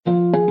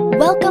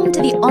Welcome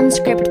to the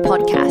OnScript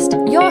podcast,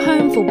 your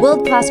home for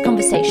world-class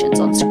conversations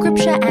on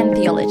scripture and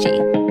theology,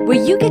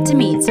 where you get to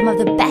meet some of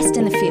the best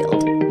in the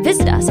field.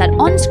 Visit us at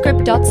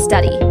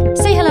onscript.study.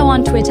 Say hello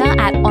on Twitter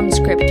at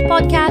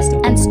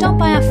OnScriptPodcast and stop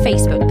by our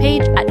Facebook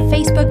page at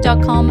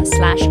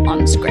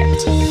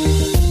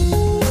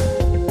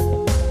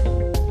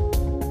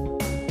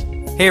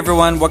facebook.com/OnScript. Hey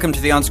everyone, welcome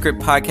to the OnScript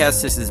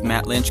podcast. This is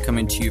Matt Lynch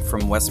coming to you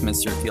from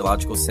Westminster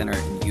Theological Center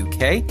in the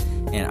UK,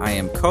 and I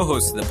am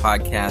co-host of the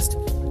podcast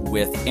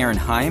with Aaron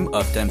Heim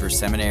of Denver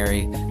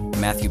Seminary,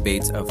 Matthew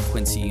Bates of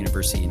Quincy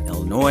University in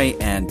Illinois,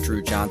 and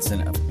Drew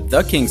Johnson of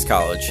the King's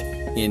College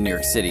in New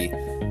York City.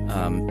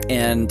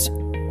 And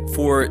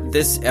for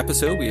this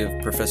episode, we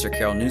have Professor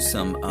Carol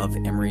Newsom of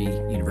Emory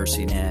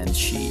University, and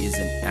she is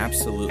an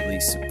absolutely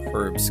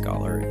superb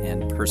scholar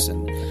and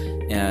person,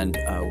 and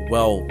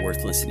well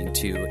worth listening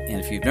to.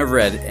 And if you've never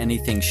read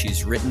anything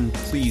she's written,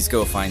 please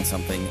go find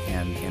something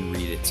and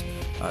read it.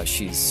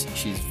 She's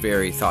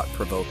very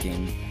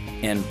thought-provoking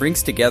and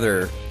brings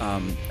together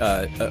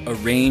a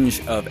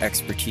range of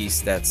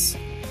expertise that's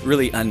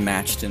really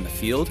unmatched in the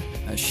field.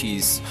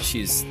 She's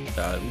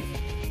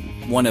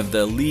one of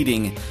the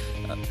leading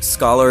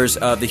scholars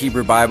of the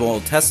Hebrew Bible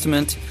Old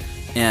Testament,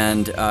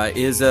 and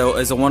is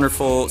a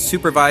wonderful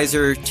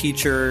supervisor,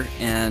 teacher,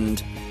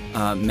 and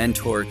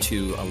mentor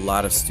to a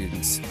lot of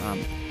students.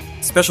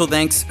 Special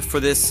thanks for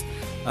this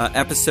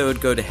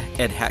episode go to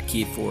Ed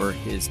Hatke for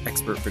his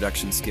expert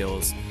production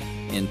skills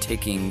in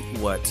taking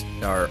what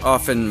are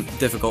often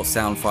difficult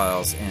sound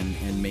files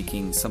and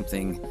making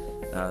something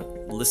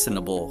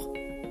listenable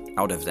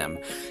out of them.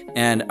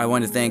 And I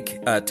want to thank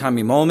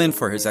Tommy Molman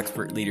for his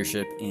expert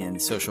leadership in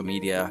social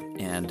media,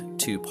 and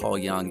to Paul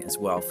Young as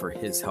well for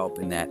his help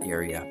in that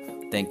area.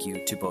 Thank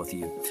you to both of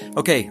you.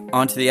 Okay,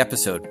 on to the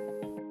episode.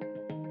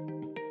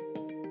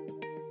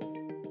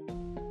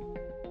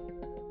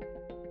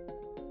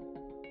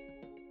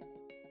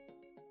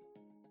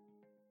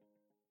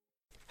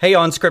 Hey,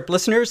 OnScript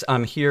listeners,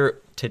 I'm here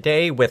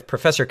today with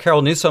Professor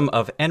Carol Newsom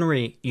of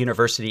Emory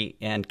University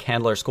and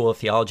Candler School of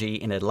Theology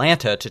in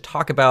Atlanta to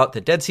talk about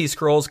the Dead Sea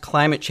Scrolls,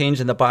 climate change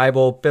in the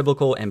Bible,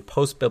 biblical and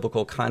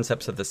post-biblical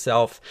concepts of the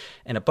self,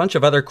 and a bunch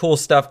of other cool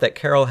stuff that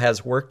Carol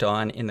has worked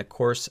on in the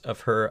course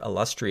of her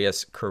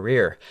illustrious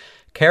career.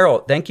 Carol,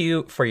 thank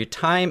you for your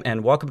time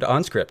and welcome to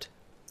OnScript.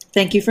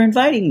 Thank you for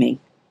inviting me.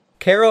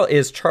 Carol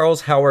is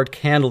Charles Howard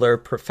Candler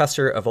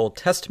Professor of Old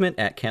Testament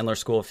at Candler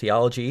School of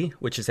Theology,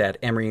 which is at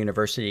Emory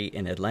University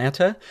in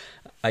Atlanta.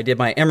 I did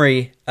my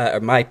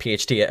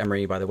PhD at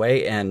Emory, by the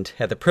way, and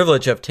had the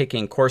privilege of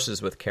taking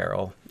courses with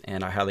Carol,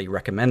 and I highly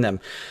recommend them.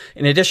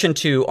 In addition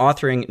to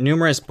authoring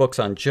numerous books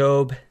on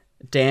Job,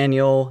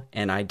 Daniel,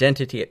 and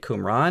identity at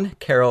Qumran,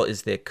 Carol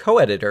is the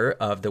co-editor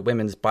of the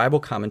Women's Bible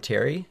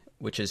Commentary,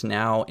 which is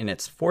now in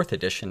its 4th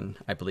edition,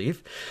 I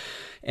believe.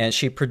 And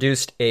she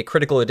produced a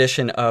critical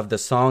edition of the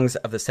Songs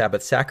of the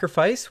Sabbath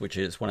Sacrifice, which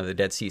is one of the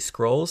Dead Sea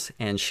Scrolls.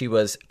 And she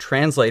was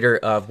translator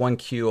of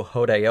 1Q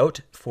Hodayot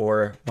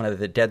for one of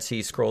the Dead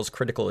Sea Scrolls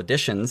critical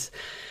editions.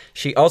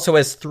 She also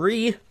has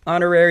 3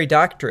 honorary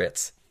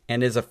doctorates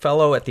and is a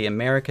fellow at the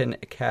American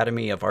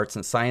Academy of Arts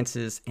and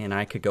Sciences, and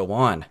I could go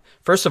on.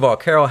 First of all,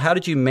 Carol, how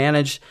did you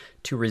manage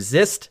to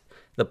resist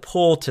the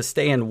pull to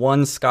stay in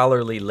one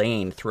scholarly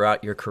lane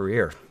throughout your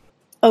career?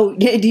 Oh,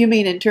 do you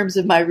mean in terms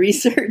of my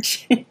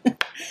research?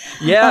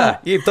 Yeah,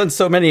 you've done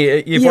so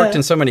many, you've worked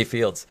in so many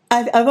fields.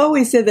 I've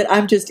always said that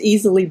I'm just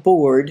easily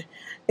bored.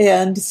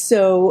 And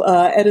so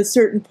at a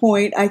certain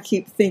point, I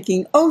keep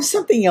thinking,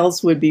 something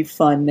else would be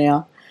fun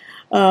now.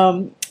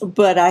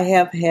 But I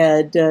have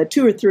had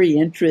 2 or 3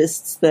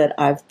 interests that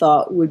I've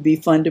thought would be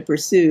fun to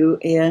pursue.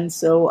 And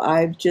so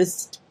I've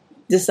just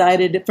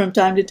decided from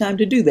time to time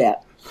to do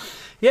that.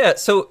 Yeah,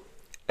 so,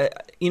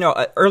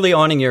 early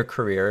on in your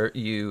career,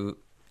 you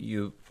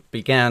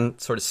began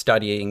sort of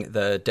studying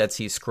the Dead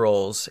Sea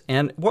Scrolls.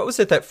 And what was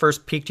it that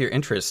first piqued your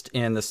interest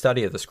in the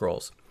study of the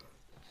scrolls?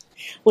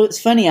 Well,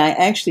 it's funny. I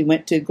actually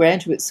went to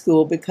graduate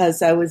school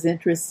because I was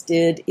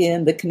interested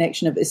in the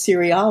connection of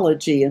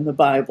Assyriology in the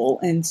Bible.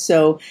 And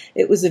so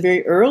it was the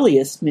very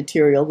earliest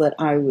material that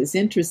I was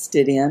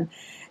interested in.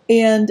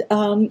 And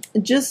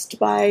just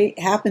by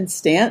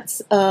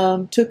happenstance,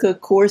 took a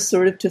course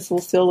sort of to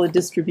fulfill a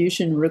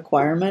distribution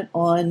requirement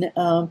on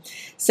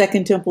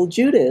Second Temple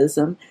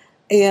Judaism.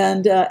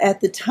 And at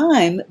the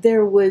time,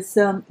 there was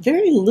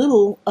very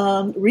little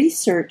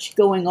research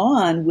going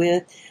on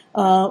with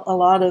a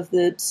lot of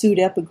the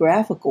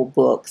pseudepigraphical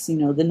books,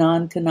 the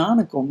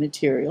non-canonical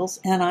materials.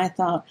 And I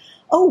thought,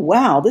 oh,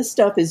 wow, this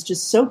stuff is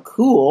just so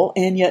cool,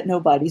 and yet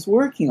nobody's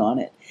working on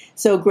it.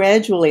 So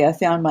gradually, I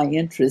found my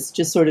interest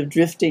just sort of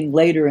drifting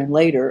later and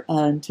later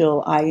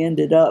until I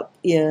ended up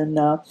in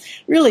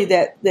really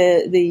that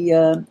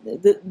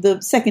the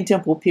Second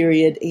Temple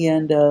period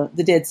and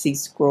the Dead Sea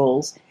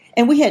Scrolls.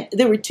 And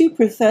there were 2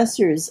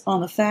 professors on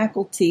the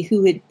faculty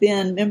who had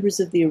been members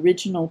of the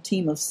original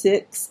team of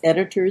 6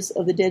 editors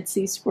of the Dead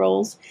Sea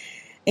Scrolls.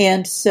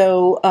 And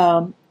so,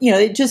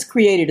 it just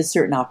created a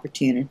certain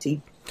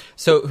opportunity.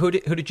 So who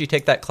did you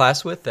take that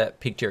class with that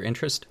piqued your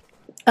interest?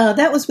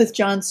 That was with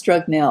John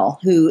Strugnell,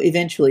 who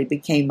eventually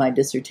became my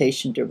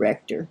dissertation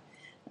director.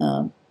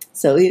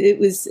 So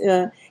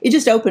it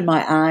just opened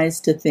my eyes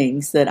to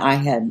things that I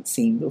hadn't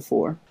seen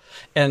before.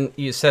 And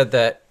you said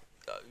that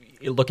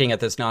looking at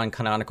this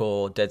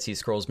non-canonical Dead Sea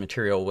Scrolls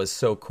material was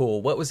so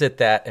cool. What was it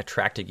that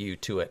attracted you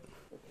to it?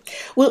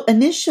 Well,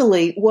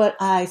 initially, what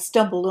I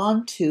stumbled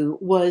onto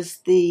was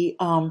the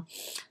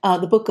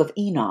Book of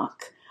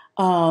Enoch,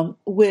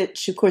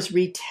 which, of course,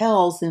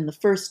 retells in the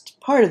first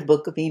part of the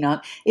Book of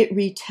Enoch. It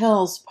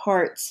retells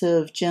parts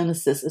of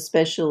Genesis,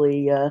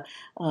 especially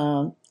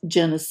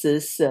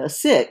Genesis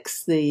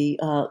 6, the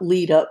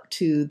lead up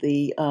to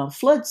the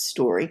flood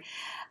story.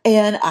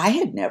 And I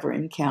had never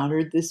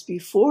encountered this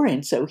before.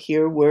 And so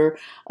here were,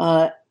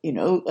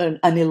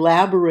 an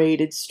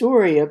elaborated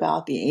story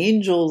about the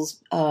angels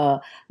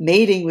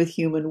mating with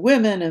human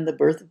women and the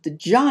birth of the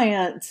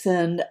giants.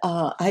 And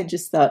I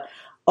just thought,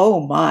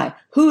 oh my,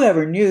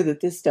 whoever knew that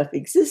this stuff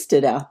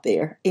existed out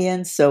there?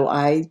 And so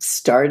I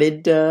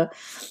started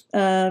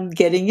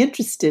getting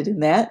interested in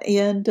that.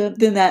 And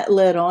then that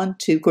led on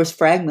to, of course,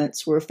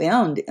 fragments were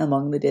found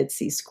among the Dead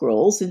Sea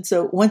Scrolls. And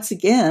so once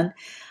again,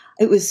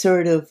 it was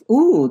sort of,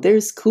 ooh,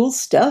 there's cool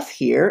stuff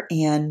here,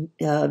 and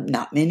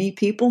not many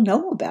people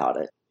know about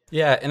it.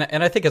 Yeah,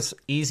 and I think it's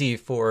easy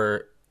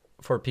for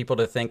people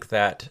to think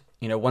that,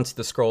 once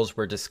the scrolls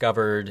were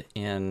discovered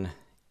in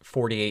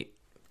 48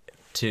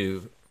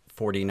 to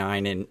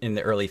 49 in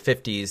the early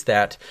 50s,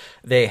 that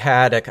they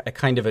had a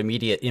kind of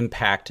immediate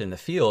impact in the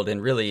field,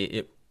 and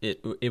really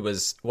it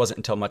wasn't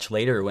until much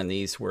later when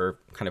these were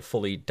kind of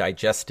fully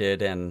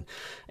digested and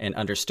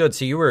understood.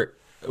 So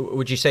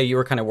would you say you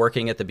were kind of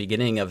working at the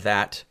beginning of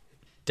that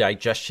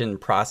digestion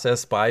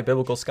process by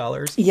biblical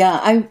scholars? Yeah,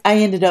 I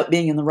ended up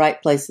being in the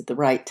right place at the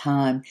right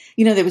time.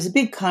 There was a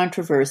big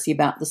controversy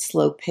about the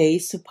slow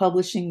pace of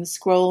publishing the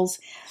scrolls.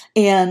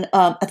 And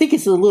I think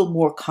it's a little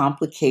more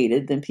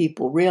complicated than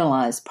people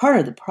realize. Part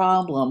of the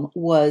problem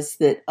was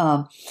that,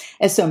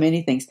 as so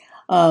many things,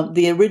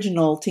 the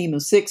original team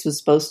of 6 was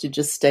supposed to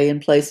just stay in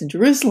place in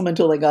Jerusalem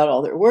until they got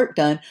all their work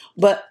done,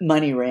 but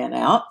money ran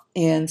out,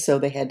 and so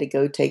they had to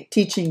go take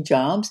teaching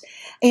jobs.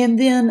 And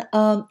then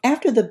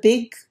after the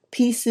big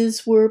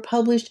pieces were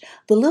published,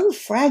 the little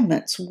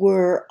fragments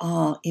were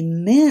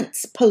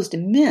posed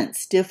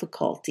immense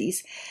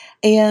difficulties.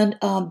 And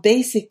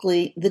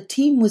basically, the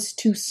team was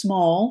too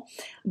small,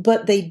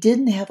 but they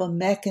didn't have a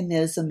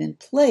mechanism in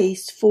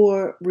place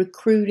for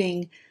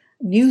recruiting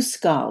new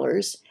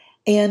scholars.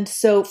 And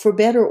so, for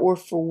better or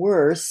for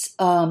worse,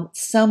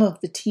 some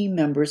of the team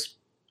members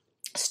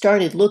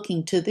started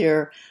looking to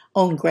their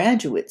own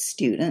graduate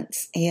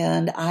students.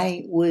 And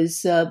I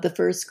was the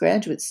first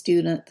graduate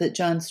student that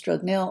John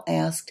Strugnell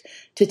asked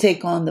to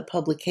take on the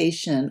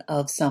publication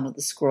of some of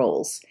the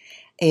scrolls.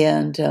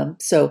 And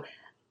so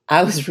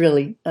I was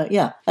really,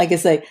 like I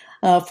say,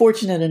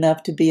 fortunate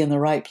enough to be in the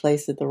right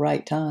place at the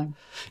right time.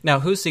 Now,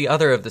 who's the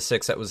other of the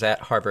 6 that was at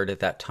Harvard at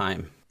that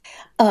time?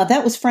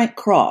 That was Frank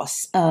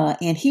Cross,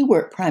 and he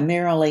worked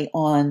primarily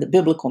on the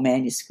biblical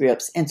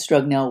manuscripts, and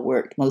Strugnell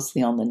worked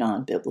mostly on the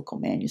non-biblical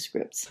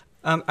manuscripts.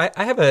 I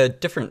have a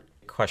different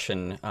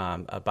question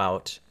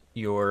about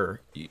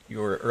your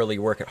early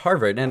work at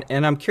Harvard,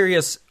 and I'm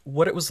curious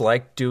what it was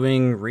like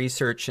doing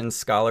research and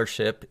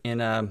scholarship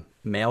in a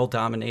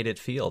male-dominated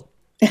field.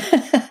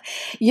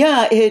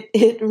 Yeah,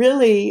 it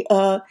really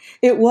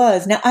it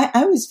was. Now,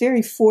 I was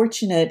very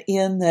fortunate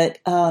in that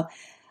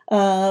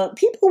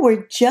people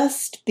were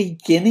just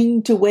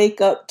beginning to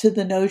wake up to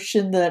the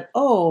notion that,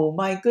 oh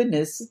my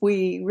goodness,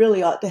 we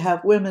really ought to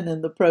have women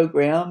in the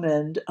program,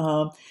 and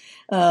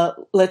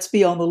let's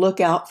be on the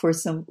lookout for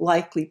some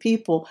likely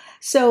people.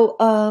 So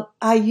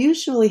I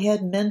usually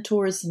had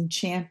mentors and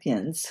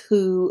champions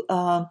who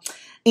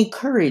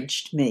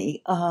encouraged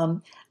me,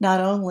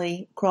 not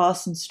only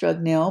Cross and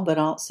Strugnell, but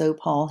also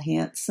Paul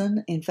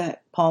Hansen. In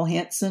fact, Paul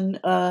Hansen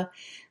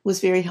was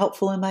very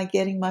helpful in my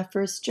getting my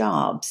first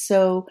job.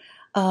 So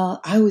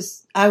I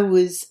was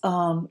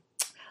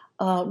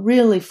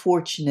really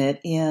fortunate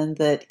in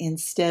that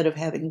instead of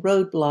having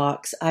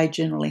roadblocks, I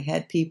generally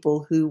had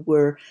people who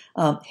were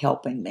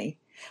helping me.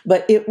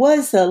 But it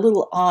was a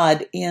little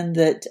odd in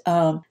that,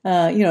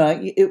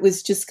 it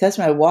was just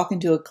customary. I'd walk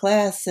into a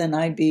class and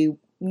I'd be,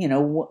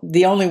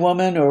 the only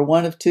woman or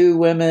one of 2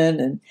 women.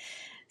 And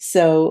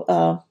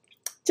so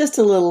just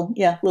a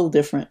little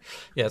different.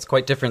 Yeah, it's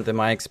quite different than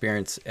my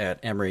experience at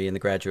Emory in the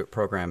graduate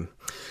program.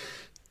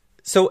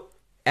 So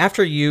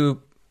after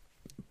you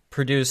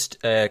produced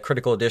a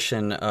critical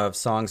edition of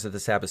Songs of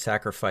the Sabbath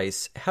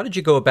Sacrifice, how did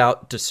you go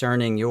about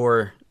discerning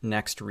your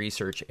next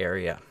research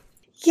area?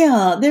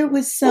 Yeah, there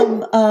was some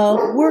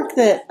work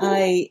that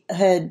I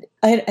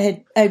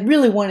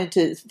really wanted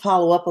to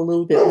follow up a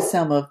little bit with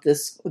some of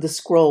the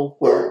scroll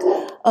work,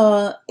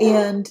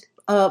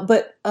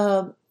 but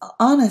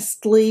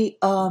honestly,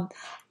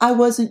 I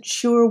wasn't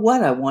sure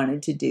what I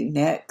wanted to do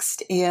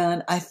next,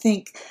 and I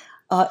think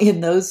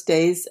in those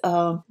days,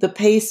 the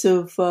pace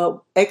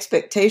of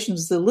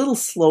expectations was a little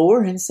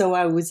slower, and so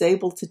I was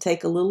able to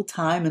take a little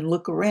time and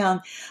look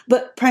around.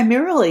 But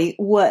primarily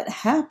what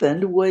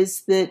happened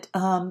was that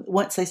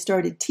once I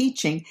started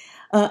teaching,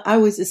 I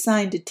was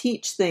assigned to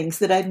teach things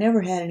that I'd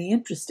never had any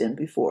interest in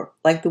before,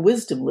 like the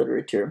wisdom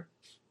literature.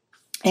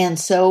 And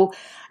so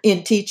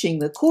in teaching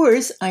the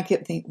course, I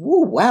kept thinking, "Whoa,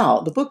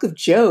 wow, the book of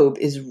Job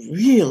is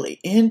really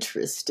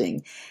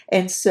interesting."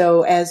 And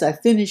so as I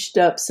finished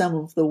up some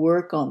of the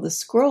work on the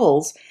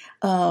scrolls,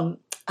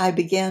 I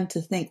began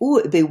to think, "Oh,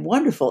 it'd be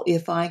wonderful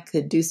if I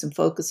could do some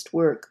focused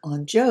work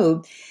on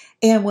Job."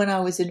 And when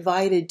I was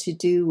invited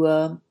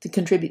to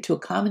contribute to a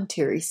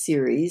commentary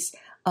series,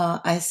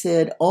 I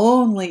said,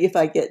 "Only if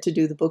I get to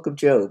do the book of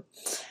Job."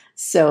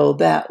 So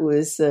that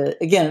was,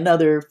 again,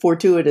 another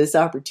fortuitous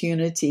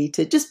opportunity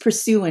to just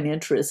pursue an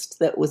interest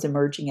that was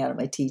emerging out of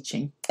my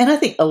teaching. And I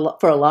think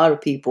for a lot of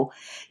people,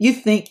 you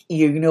think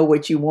you know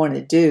what you want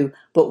to do,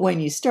 but when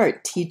you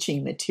start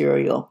teaching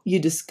material, you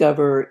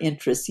discover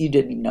interests you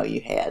didn't even know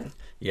you had.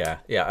 Yeah,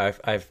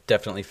 I've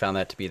definitely found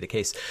that to be the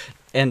case.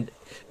 And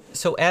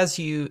so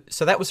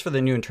so that was for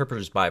the New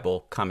Interpreter's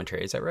Bible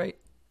commentary, is that right?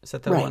 Is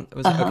that the right. one? It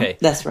was, okay,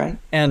 that's right.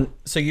 And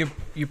so you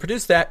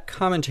produced that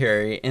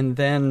commentary, and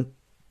then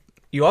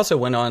you also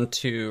went on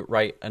to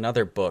write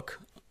another book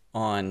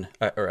on,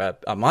 or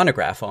a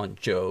monograph on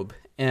Job.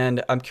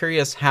 And I'm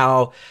curious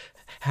how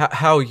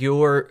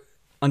your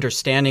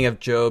understanding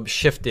of Job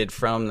shifted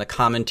from the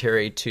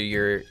commentary to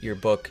your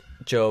book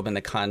Job and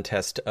the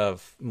Contest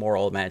of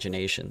Moral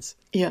Imaginations.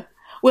 Yeah.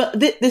 Well,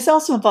 this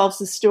also involves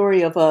the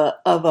story of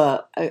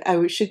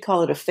I should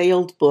call it a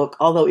failed book,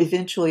 although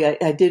eventually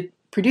I did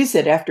produce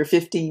it after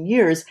 15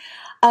 years.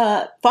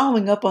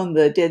 Following up on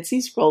the Dead Sea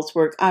Scrolls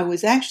work, I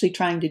was actually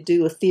trying to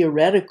do a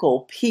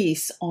theoretical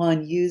piece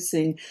on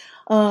using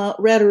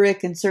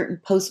rhetoric and certain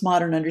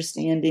postmodern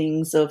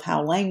understandings of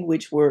how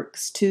language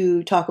works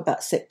to talk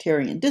about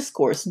sectarian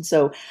discourse. And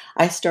so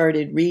I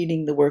started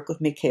reading the work of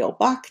Mikhail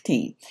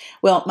Bakhtin.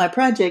 Well, my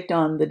project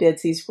on the Dead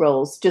Sea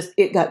Scrolls,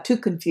 it got too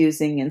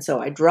confusing, and so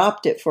I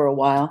dropped it for a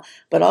while.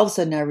 But all of a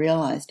sudden I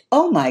realized,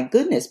 oh my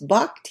goodness,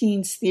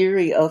 Bakhtin's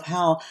theory of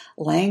how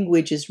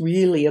language is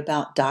really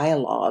about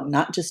dialogue,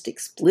 not just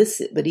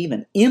explicit, but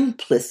even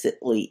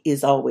implicitly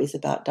is always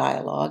about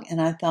dialogue. And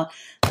I thought,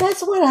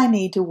 that's what I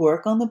need to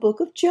work on the book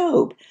of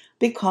Job,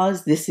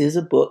 because this is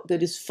a book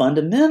that is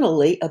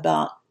fundamentally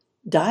about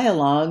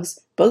dialogues,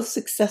 both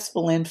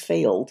successful and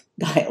failed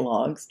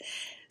dialogues.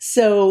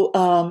 So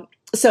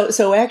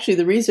actually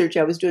the research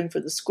I was doing for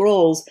the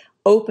scrolls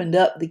opened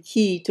up the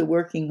key to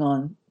working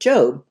on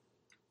Job.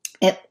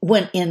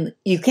 And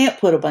you can't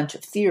put a bunch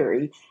of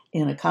theory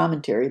in a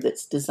commentary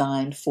that's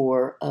designed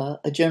for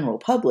a general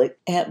public,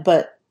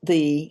 but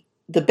the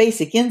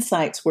basic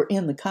insights were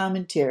in the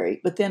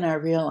commentary. But then I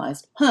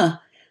realized,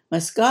 my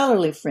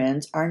scholarly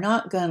friends are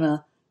not going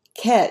to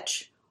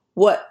catch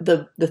what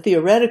the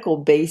theoretical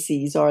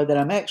bases are that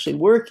I'm actually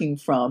working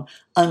from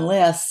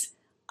unless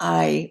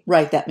I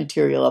write that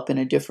material up in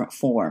a different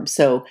form.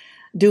 So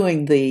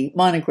doing the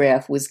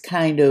monograph was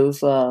kind of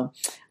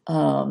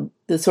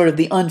the sort of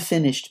the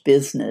unfinished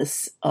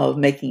business of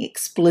making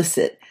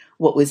explicit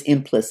what was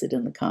implicit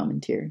in the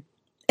commentary.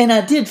 And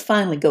I did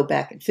finally go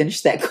back and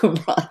finish that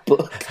Qumran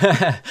book.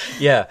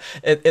 Yeah,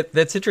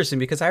 that's interesting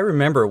because I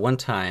remember one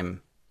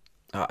time,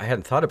 I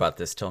hadn't thought about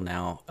this till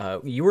now.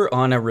 You were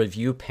on a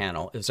review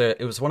panel.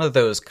 It was one of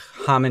those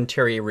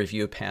commentary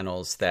review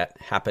panels that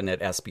happen at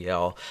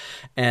SBL,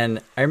 and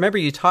I remember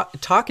you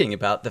talking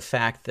about the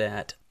fact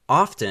that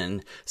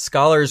often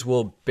scholars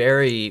will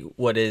bury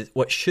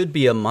what should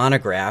be a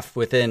monograph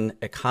within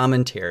a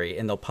commentary,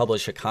 and they'll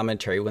publish a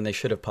commentary when they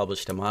should have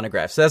published a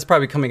monograph. So that's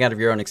probably coming out of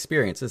your own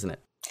experience, isn't it?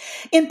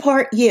 In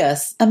part,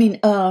 yes. I mean,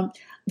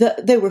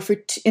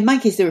 in my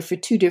case, they were for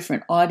two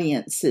different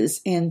audiences.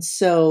 And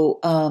so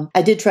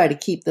I did try to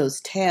keep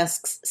those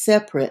tasks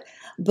separate.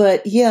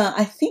 But yeah,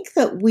 I think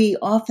that we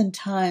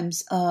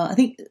oftentimes, I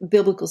think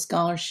biblical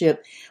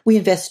scholarship, we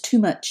invest too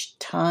much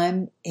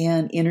time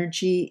and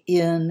energy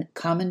in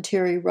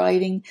commentary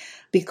writing,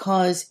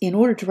 because in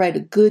order to write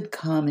a good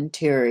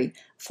commentary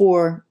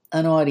for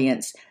an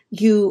audience,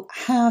 you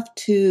have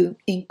to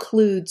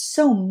include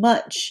so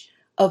much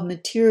of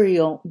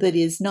material that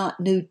is not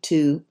new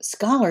to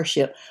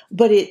scholarship,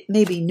 but it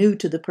may be new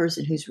to the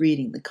person who's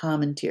reading the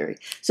commentary.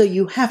 So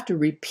you have to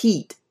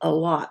repeat a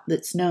lot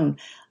that's known.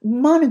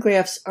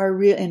 Monographs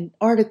and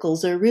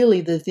articles are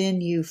really the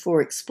venue for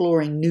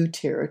exploring new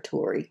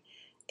territory.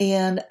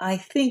 And I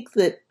think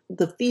that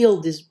the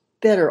field is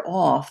better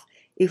off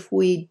if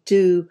we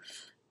do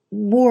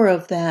more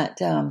of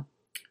that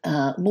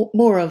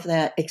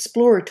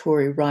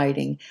exploratory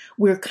writing.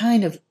 We're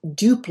kind of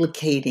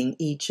duplicating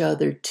each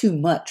other too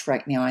much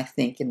right now, I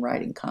think, in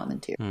writing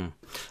commentary.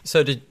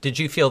 So did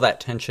you feel that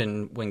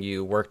tension when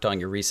you worked on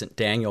your recent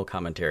Daniel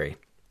commentary?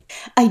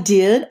 I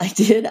did.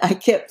 I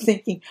kept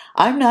thinking,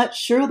 I'm not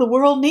sure the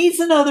world needs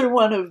another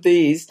one of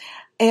these.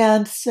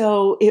 And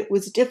so it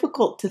was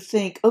difficult to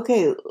think,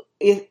 okay,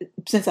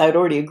 since I had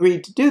already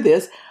agreed to do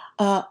this,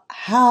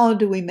 how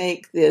do we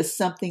make this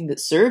something that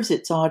serves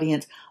its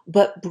audience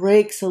but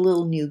breaks a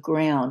little new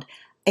ground?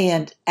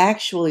 And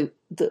actually,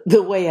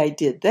 the way I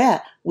did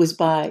that was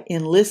by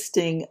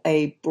enlisting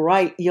a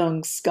bright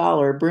young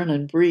scholar,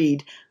 Brennan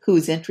Breed,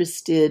 who's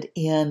interested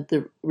in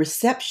the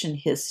reception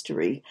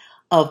history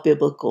of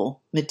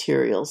biblical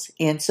materials.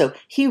 And so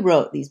he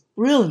wrote these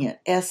brilliant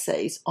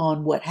essays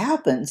on what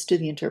happens to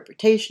the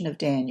interpretation of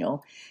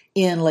Daniel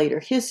in later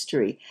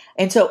history.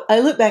 And so I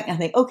look back and I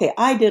think, okay,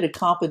 I did a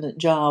competent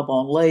job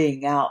on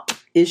laying out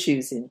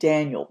issues in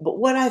Daniel. But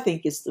what I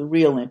think is the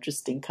real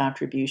interesting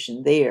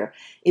contribution there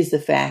is the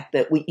fact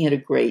that we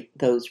integrate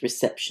those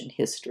reception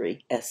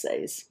history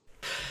essays.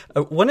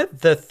 One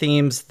of the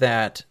themes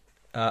that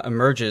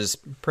emerges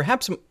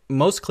perhaps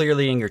most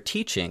clearly in your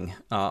teaching,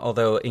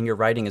 although in your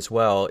writing as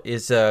well,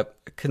 is a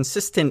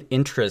consistent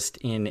interest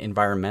in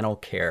environmental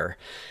care.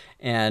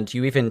 And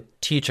you even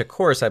teach a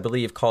course, I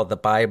believe, called The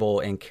Bible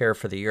and Care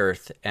for the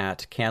Earth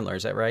at Candler.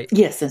 Is that right?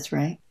 Yes, that's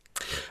right.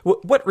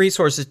 What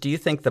resources do you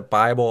think the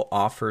Bible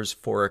offers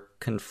for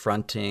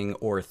confronting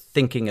or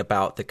thinking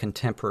about the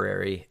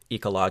contemporary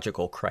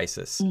ecological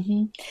crisis?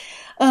 Mm-hmm.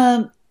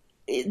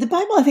 The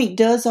Bible, I think,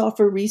 does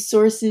offer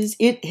resources.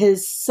 It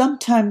has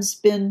sometimes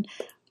been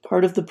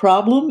part of the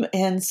problem,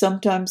 and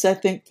sometimes I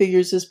think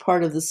figures as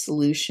part of the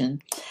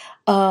solution.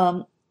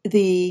 There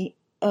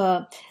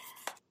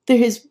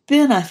has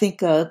been, I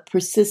think, a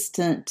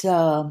persistent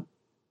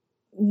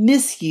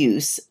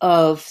misuse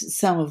of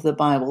some of the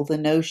Bible, the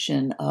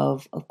notion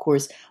of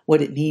course,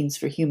 what it means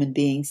for human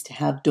beings to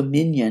have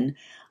dominion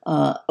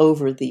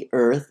over the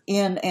earth.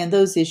 And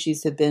those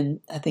issues have been,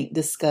 I think,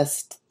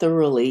 discussed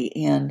thoroughly.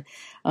 And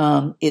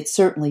it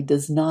certainly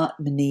does not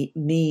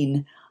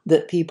mean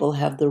that people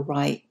have the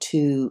right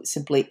to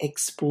simply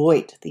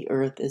exploit the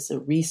earth as a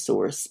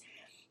resource.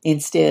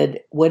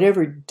 Instead,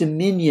 whatever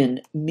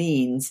dominion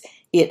means,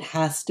 it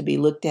has to be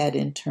looked at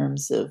in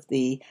terms of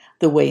the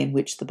way in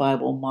which the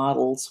Bible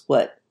models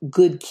what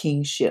good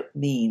kingship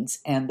means,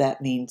 and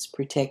that means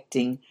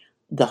protecting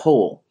the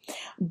whole.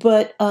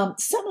 But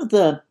some of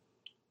the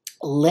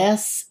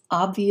less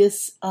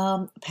obvious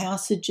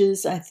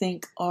passages, I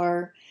think,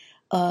 are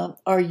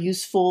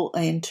useful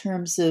in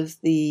terms of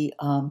the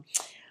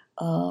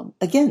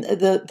again,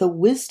 the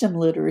wisdom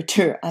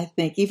literature, I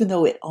think, even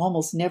though it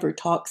almost never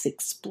talks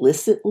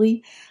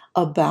explicitly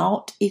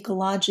about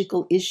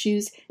ecological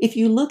issues, if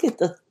you look at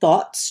the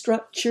thought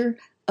structure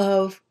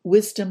of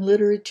wisdom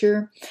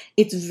literature,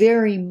 it's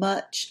very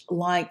much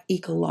like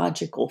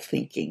ecological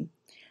thinking.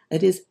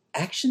 That is,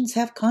 actions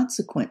have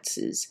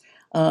consequences.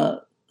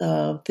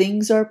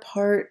 Things are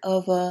part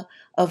of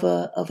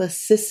a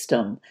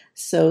system,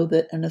 so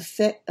that an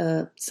effect,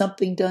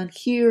 something done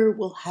here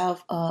will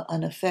have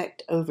an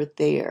effect over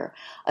there.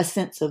 A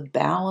sense of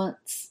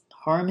balance,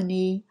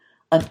 harmony,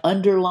 an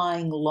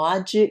underlying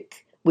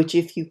logic, which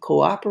if you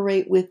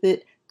cooperate with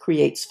it,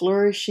 creates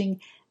flourishing,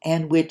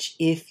 and which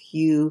if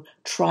you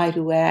try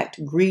to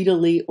act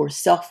greedily or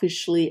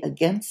selfishly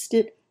against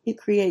it, it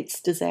creates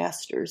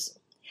disasters.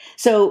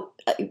 So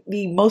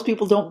most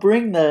people don't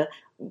bring the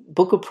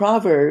Book of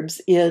Proverbs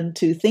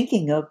into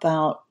thinking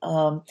about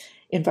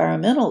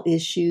environmental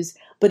issues,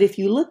 but if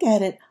you look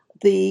at it,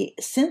 the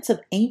sense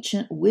of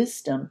ancient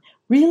wisdom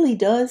really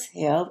does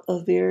have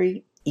a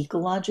very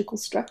ecological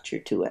structure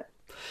to it.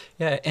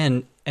 Yeah,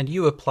 and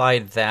you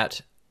applied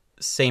that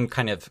same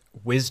kind of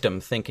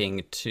wisdom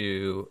thinking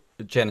to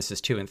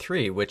Genesis 2 and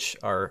 3, which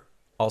are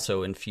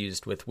also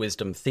infused with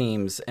wisdom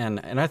themes.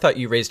 And I thought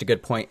you raised a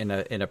good point in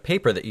a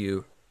paper that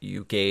you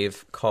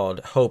gave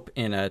called Hope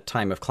in a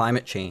Time of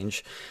Climate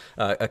Change,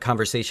 a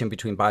conversation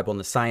between Bible and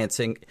the science.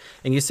 And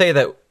you say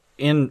that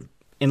in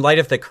light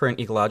of the current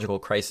ecological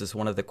crisis,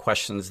 one of the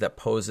questions that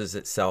poses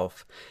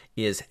itself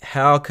is,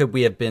 how could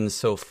we have been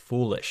so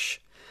foolish?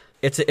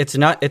 It's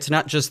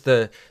not just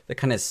the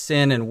kind of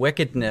sin and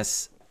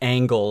wickedness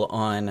angle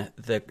on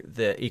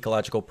the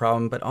ecological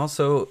problem, but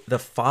also the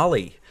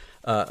folly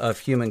of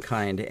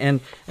humankind.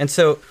 And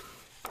so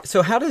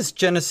how does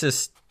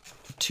Genesis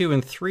 2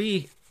 and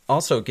 3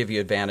 also give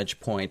you a vantage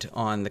point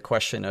on the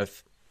question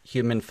of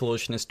human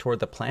foolishness toward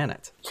the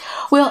planet?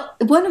 Well,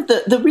 one of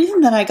the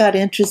reason that I got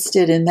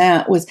interested in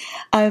that was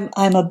I'm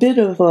a bit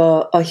of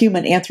a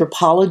human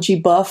anthropology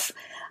buff.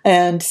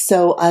 And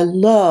so I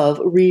love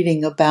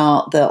reading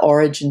about the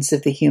origins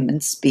of the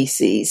human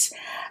species.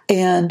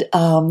 And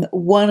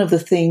one of the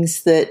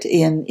things that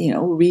in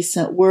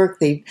recent work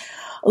they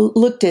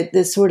looked at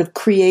this sort of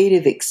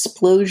creative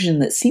explosion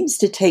that seems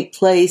to take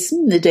place.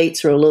 The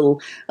dates are a little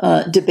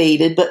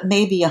debated, but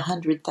maybe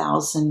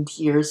 100,000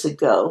 years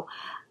ago.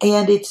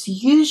 And it's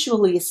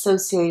usually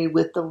associated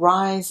with the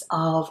rise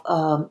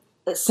of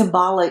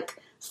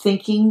symbolic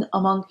thinking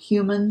among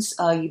humans.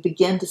 You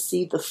begin to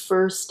see the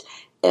first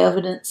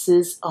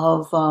evidences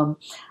of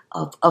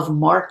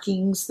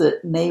markings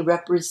that may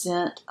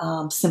represent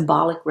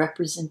symbolic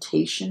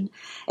representation.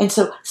 And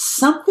so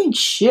something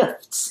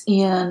shifts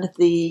in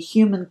the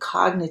human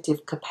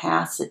cognitive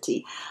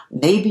capacity.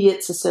 Maybe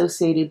it's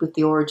associated with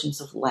the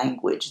origins of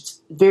language.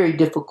 It's very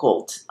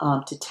difficult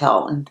to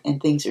tell,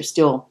 and things are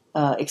still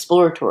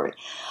exploratory.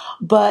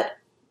 But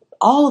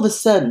all of a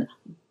sudden,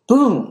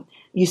 boom,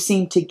 you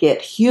seem to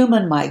get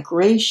human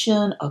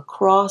migration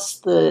across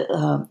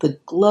the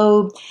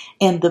globe,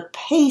 and the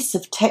pace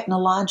of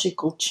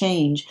technological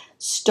change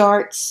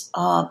starts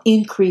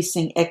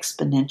increasing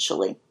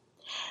exponentially.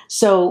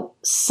 So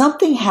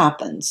something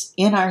happens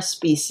in our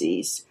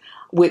species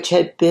which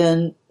had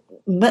been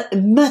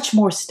much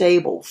more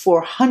stable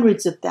for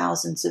hundreds of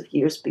thousands of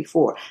years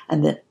before,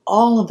 and then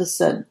all of a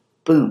sudden,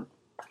 boom.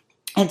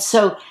 And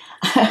so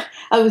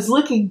I was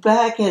looking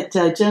back at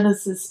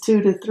Genesis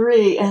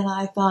 2-3, and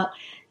I thought,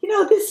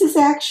 this is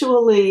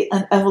actually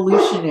an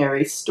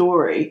evolutionary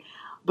story,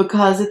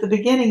 because at the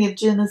beginning of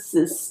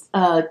Genesis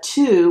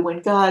 2,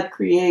 when God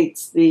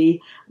creates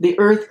the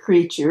earth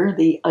creature,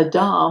 the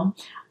Adam,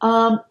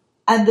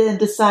 and then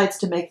decides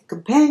to make a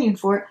companion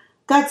for it,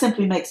 God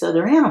simply makes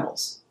other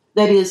animals.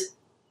 That is,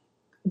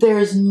 there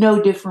is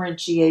no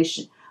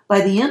differentiation.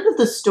 By the end of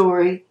the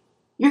story,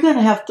 you're going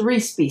to have three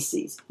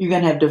species. You're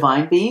going to have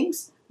divine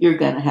beings, you're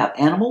going to have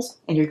animals,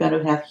 and you're going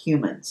to have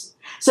humans.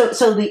 So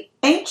the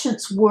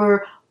ancients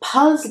were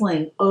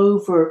puzzling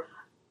over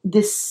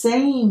this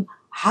same,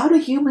 how do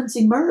humans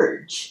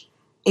emerge?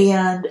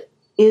 And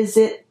is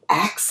it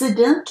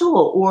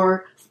accidental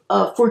or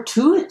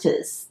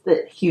fortuitous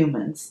that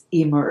humans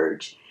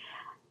emerge?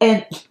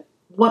 And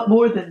what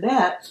more than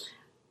that,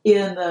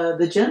 in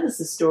the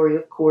Genesis story,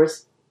 of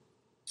course,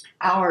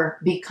 our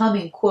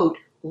becoming, quote,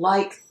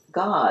 like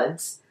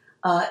gods,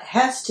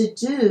 has to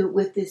do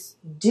with this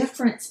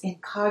difference in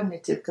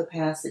cognitive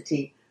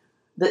capacity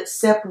that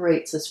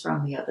separates us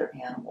from the other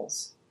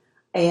animals.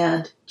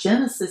 And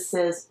Genesis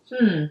says,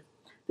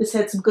 this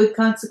had some good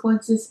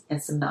consequences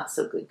and some not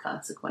so good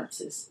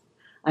consequences.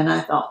 And I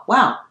thought,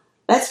 wow,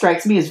 that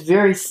strikes me as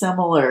very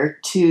similar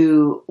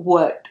to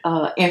what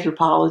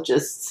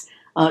anthropologists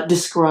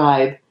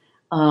describe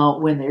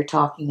when they're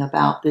talking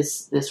about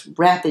this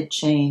rapid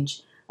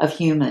change of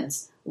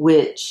humans,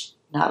 which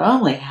not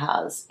only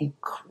has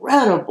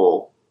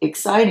incredible,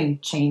 exciting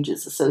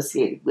changes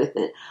associated with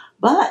it,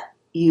 but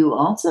you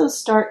also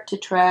start to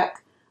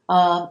track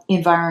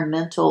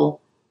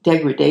environmental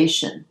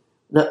degradation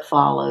that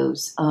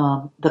follows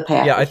the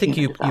path. Yeah, I think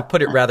you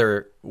put it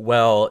rather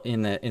well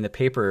in the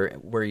paper,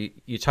 where you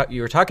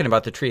were talking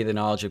about the tree of the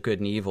knowledge of good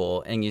and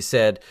evil, and you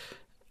said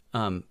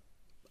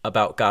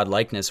about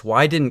God-likeness.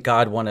 Why didn't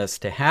God want us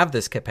to have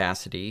this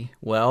capacity?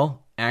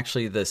 Well,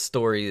 actually, the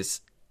story is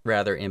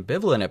rather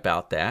ambivalent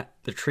about that.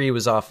 The tree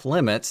was off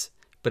limits,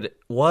 but it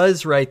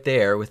was right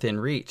there within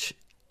reach.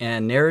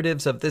 And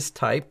narratives of this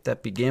type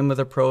that begin with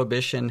a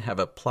prohibition have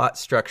a plot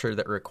structure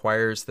that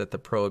requires that the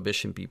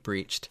prohibition be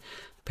breached.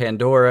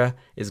 Pandora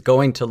is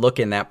going to look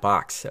in that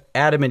box.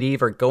 Adam and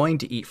Eve are going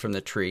to eat from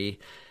the tree,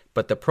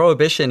 but the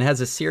prohibition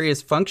has a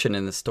serious function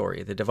in the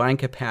story. The divine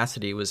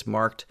capacity was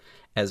marked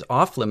as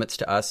off limits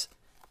to us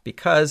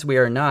because we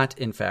are not,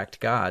 in fact,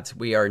 gods.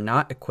 We are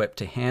not equipped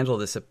to handle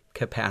this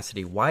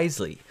capacity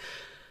wisely.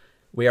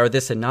 We are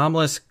this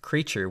anomalous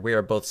creature. We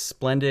are both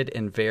splendid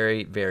and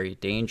very, very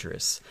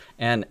dangerous.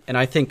 And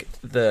I think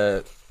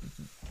the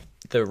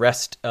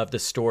rest of the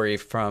story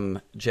from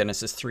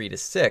Genesis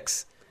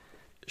 3-6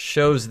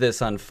 shows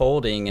this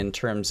unfolding in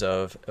terms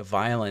of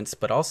violence,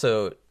 but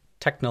also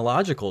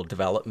technological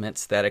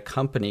developments that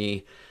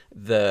accompany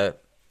the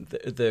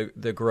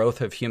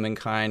growth of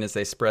humankind as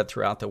they spread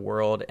throughout the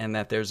world, and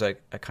that there's a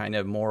kind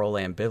of moral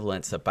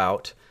ambivalence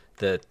about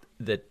the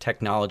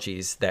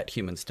technologies that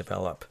humans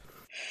develop.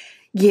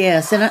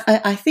 Yes, and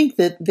I think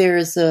that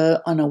there's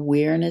an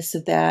awareness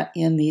of that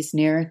in these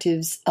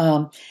narratives.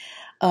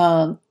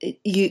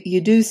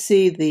 You do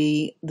see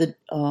the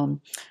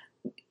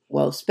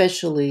well,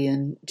 especially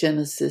in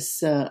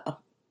Genesis.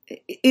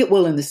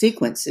 In the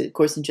sequence, of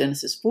course, in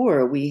Genesis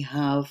 4, we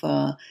have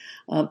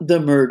the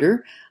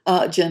murder.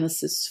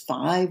 Genesis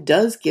 5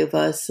 does give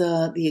us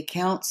the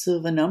accounts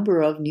of a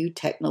number of new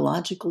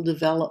technological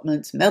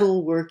developments,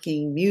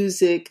 metalworking,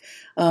 music,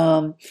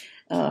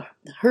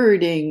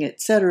 herding,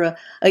 etc.,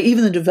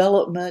 even the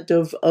development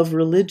of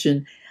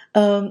religion.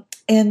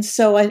 And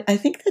so I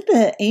think that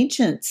the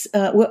ancients,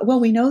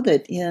 we know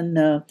that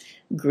in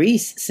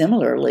Greece,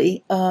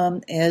 similarly,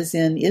 as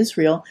in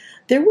Israel,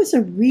 there was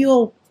a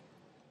real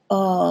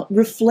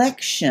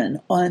reflection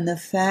on the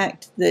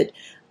fact that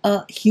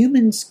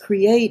humans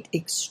create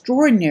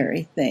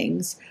extraordinary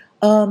things,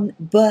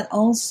 but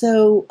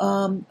also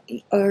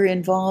are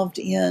involved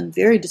in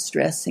very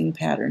distressing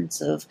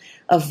patterns of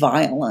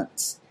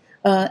violence.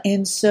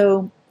 And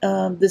so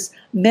this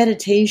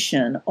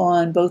meditation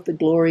on both the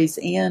glories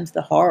and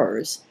the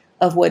horrors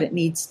of what it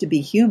means to be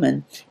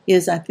human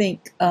is, I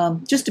think,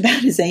 just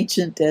about as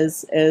ancient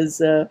as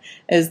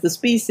the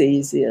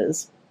species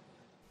is.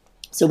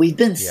 So we've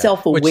been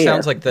self-aware. Which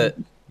sounds like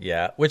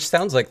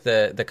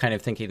the kind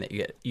of thinking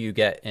that you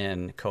get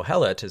in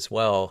Kohelet as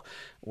well,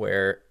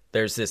 where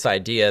there's this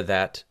idea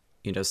that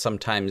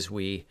sometimes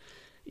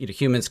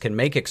humans can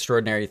make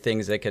extraordinary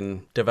things. They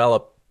can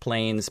develop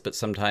planes, but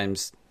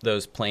sometimes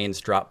those planes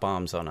drop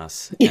bombs on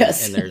us.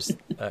 Yes. And there's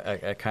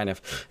a kind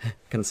of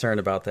concern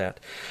about that.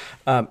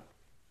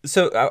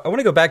 So I want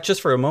to go back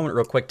just for a moment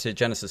real quick to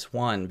Genesis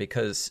 1,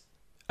 because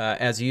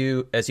as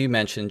you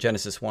mentioned,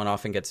 Genesis 1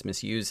 often gets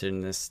misused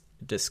in this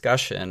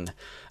discussion.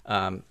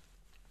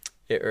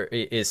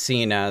 It is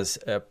seen as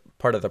a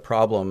part of the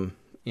problem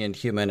in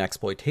human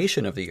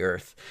exploitation of the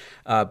earth.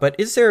 But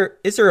is there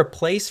a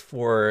place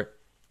for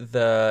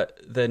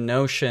the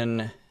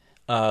notion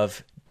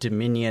of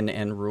dominion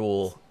and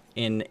rule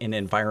in an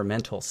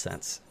environmental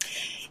sense?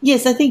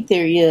 Yes, I think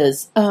there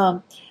is.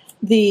 A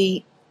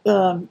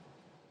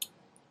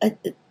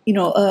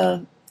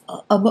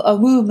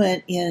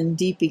movement in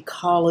deep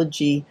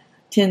ecology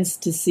tends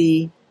to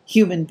see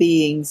human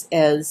beings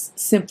as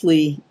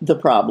simply the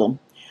problem,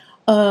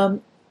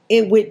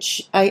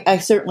 which I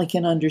certainly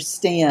can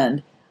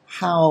understand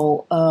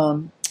how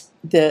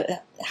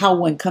how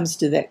one comes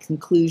to that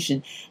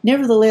conclusion.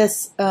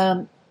 Nevertheless,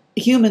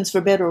 humans,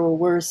 for better or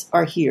worse,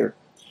 are here,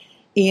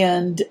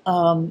 and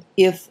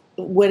if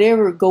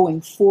whatever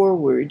going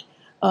forward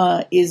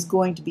is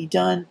going to be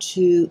done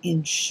to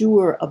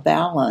ensure a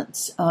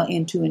balance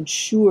and to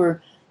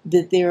ensure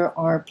that there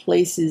are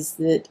places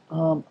that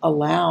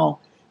allow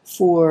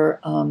for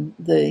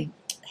the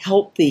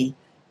healthy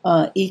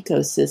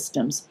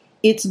ecosystems,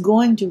 it's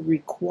going to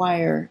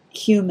require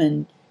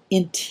human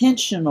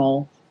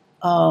intentional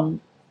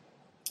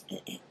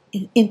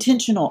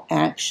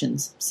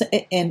actions.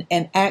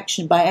 And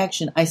action, by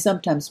action, I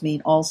sometimes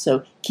mean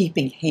also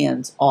keeping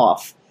hands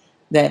off.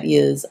 That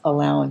is,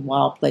 allowing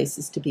wild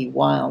places to be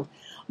wild.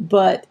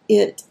 But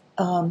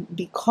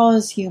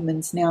because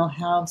humans now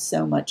have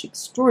so much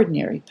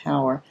extraordinary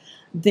power,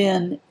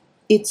 then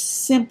it's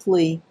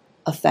simply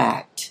a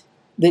fact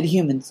that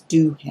humans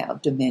do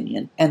have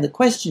dominion. And the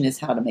question is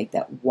how to make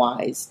that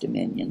wise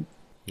dominion.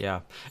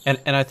 Yeah.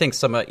 And I think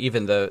some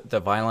even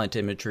the violent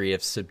imagery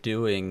of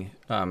subduing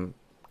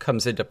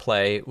comes into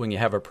play when you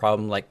have a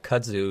problem like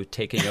kudzu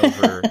taking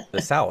over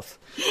the South,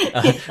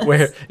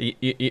 where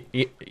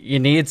you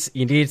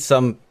need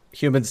some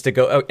humans to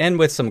go, and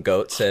with some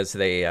goats as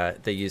they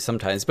use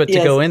sometimes, but to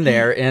go in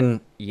there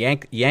and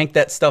yank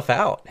that stuff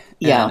out.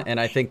 Yeah. And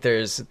I think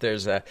there's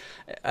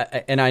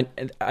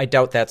I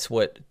doubt that's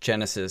what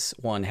Genesis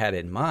 1 had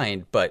in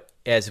mind, but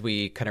as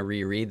we kind of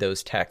reread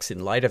those texts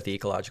in light of the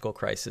ecological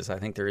crisis, I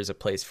think there is a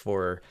place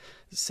for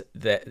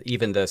that,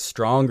 even the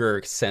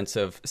stronger sense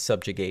of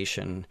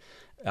subjugation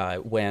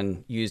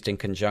when used in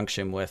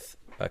conjunction with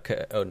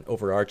an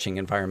overarching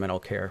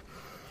environmental care.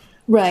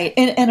 Right.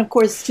 And of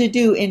course, to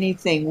do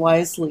anything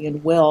wisely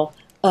and well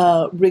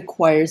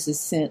requires a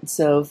sense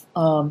of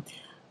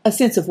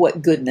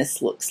what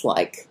goodness looks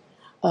like.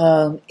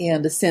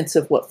 And a sense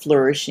of what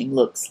flourishing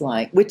looks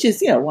like, which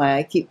is, why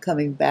I keep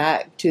coming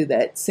back to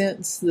that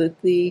sense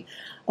that the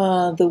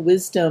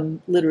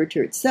wisdom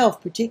literature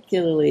itself,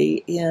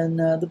 particularly in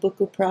the book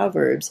of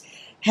Proverbs,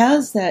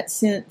 has that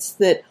sense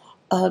that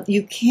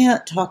you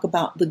can't talk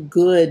about the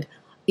good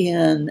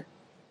in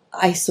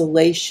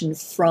isolation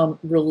from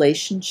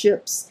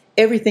relationships.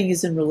 Everything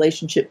is in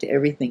relationship to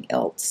everything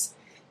else.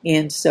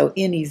 And so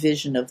any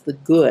vision of the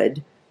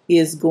good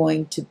is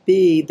going to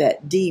be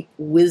that deep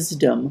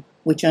wisdom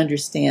which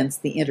understands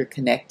the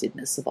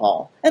interconnectedness of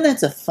all. And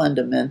that's a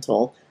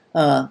fundamental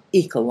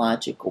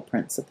ecological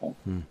principle.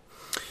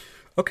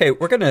 Okay,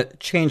 we're going to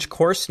change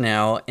course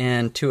now.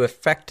 And to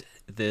effect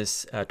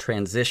this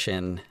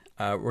transition,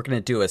 we're going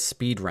to do a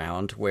speed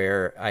round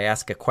where I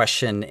ask a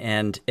question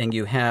and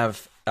you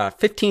have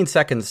 15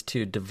 seconds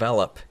to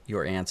develop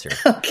your answer.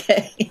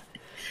 Okay.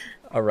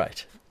 All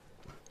right.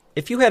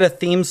 If you had a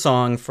theme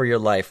song for your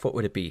life, what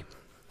would it be?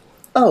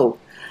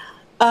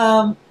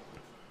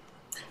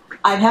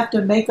 I'd have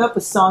to make up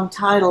a song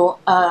title.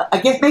 I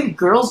guess maybe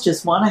Girls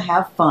Just Want to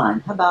Have Fun.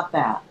 How about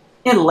that?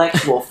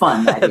 Intellectual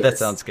fun, that is. That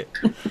sounds good.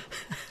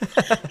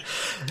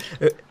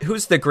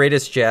 Who's the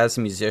greatest jazz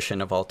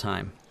musician of all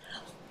time?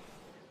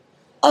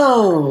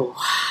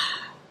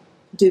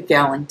 Duke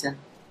Ellington.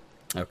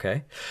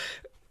 Okay.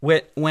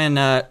 When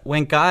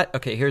God,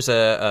 okay, here's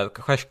a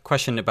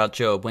question about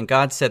Job. When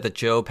God said that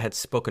Job had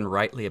spoken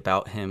rightly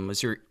about him,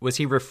 was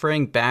he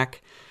referring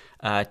back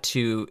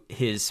to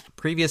his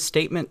previous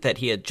statement that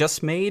he had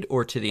just made,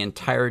 or to the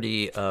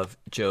entirety of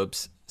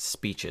Job's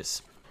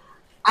speeches?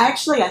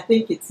 Actually, I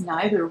think it's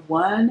neither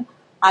one.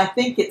 I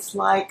think it's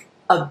like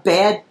a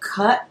bad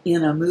cut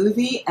in a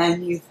movie,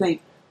 and you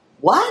think,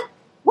 what?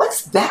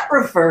 What's that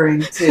referring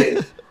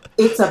to?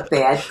 It's a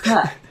bad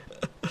cut.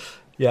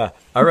 Yeah.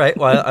 All right.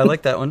 Well, I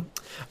like that one.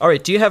 All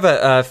right. Do you have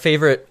a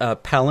favorite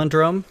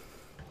palindrome?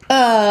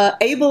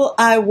 Able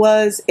I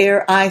was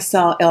ere I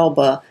saw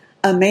Elba,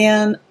 a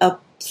man, a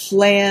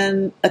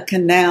plan, a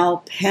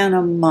canal,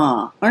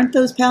 Panama. Aren't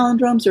those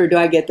palindromes, or do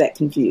I get that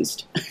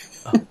confused?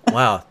 Oh,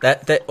 wow.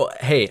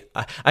 Hey,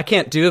 I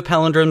can't do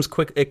palindromes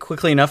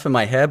quickly enough in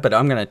my head, but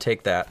I'm going to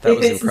take that. That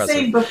was impressive. It's the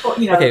same before,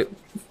 okay.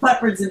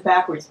 Backwards and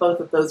backwards, both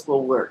of those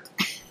will work.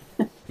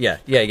 Yeah.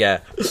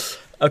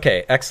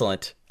 Okay,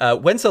 excellent.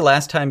 When's the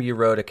last time you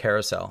rode a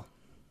carousel?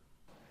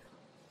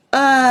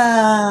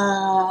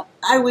 I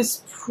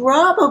was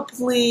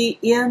probably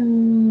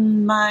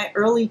in my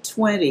early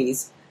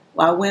 20s.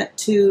 I went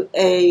to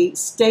a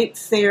state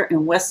fair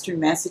in Western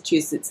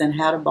Massachusetts and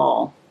had a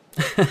ball.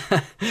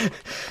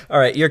 All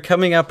right, you're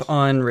coming up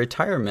on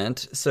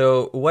retirement.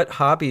 So what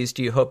hobbies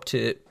do you hope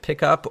to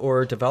pick up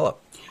or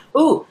develop?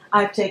 Ooh,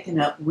 I've taken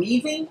up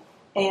weaving,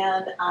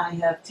 and I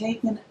have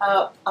taken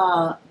up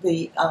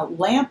the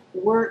lamp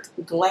work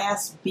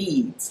glass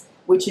beads,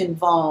 which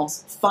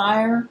involves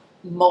fire,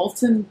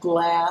 molten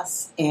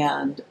glass,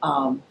 and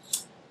a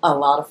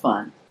lot of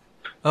fun.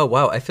 Oh,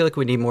 wow. I feel like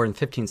we need more than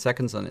 15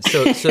 seconds on this.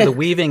 So the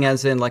weaving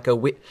as in like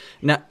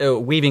not a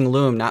weaving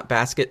loom, not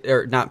basket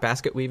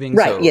weaving?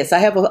 Right, so... yes. I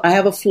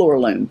have a floor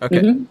loom. Okay.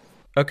 Mm-hmm.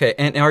 Okay.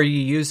 And are you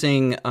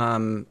using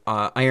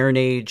Iron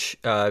Age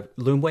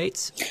loom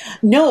weights?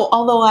 No,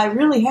 although I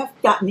really have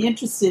gotten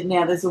interested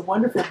now. There's a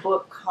wonderful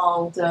book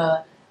called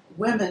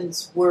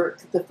Women's Work,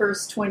 The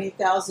First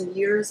 20,000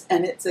 Years,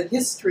 and it's a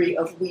history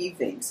of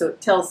weaving. So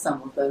it tells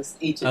some of those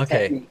ancient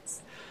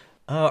techniques.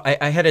 Oh,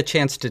 I had a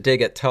chance to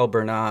dig at Tel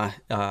Bernat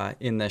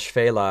in the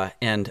Shvela,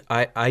 and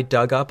I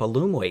dug up a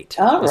loom weight.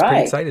 I was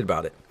pretty excited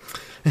about it.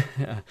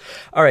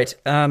 All right.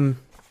 And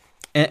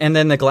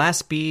then the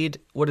glass bead,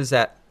 what does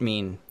that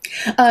mean?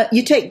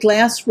 You take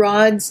glass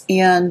rods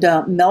and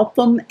melt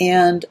them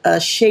and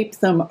shape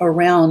them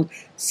around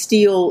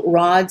steel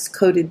rods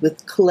coated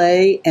with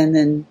clay, and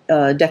then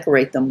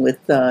decorate them with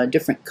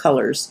different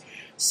colors.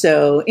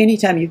 So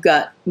anytime you've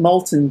got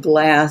molten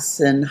glass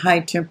and high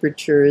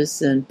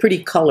temperatures and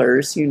pretty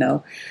colors,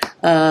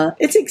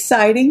 it's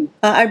exciting.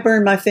 I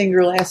burned my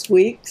finger last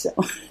week. So.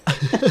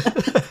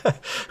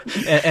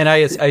 and I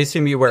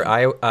assume you wear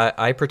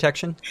eye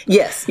protection?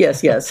 Yes.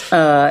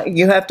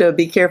 You have to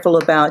be careful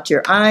about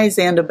your eyes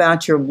and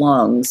about your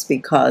lungs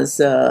because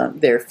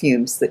there are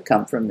fumes that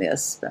come from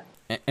this.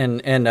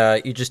 And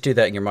you just do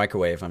that in your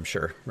microwave, I'm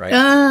sure,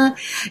 right?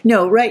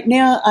 No, right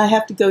now I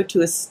have to go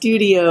to a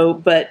studio,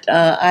 but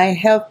I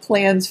have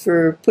plans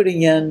for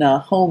putting in a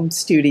home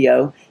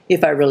studio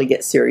if I really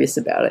get serious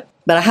about it.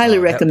 But I highly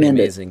recommend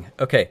it. Amazing.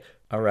 Okay,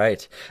 all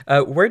right.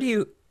 Where do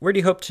you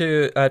hope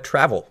to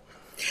travel?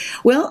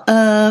 Well,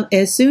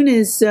 as soon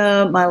as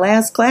my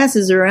last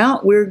classes are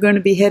out, we're going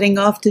to be heading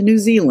off to New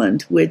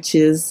Zealand, which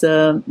is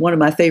one of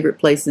my favorite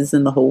places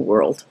in the whole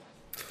world.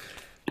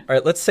 All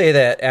right, let's say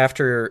that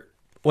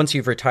once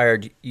you've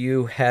retired,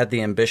 you had the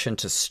ambition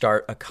to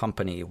start a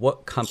company.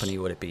 What company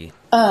would it be?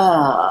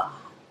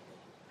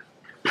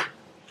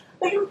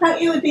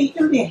 It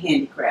would be a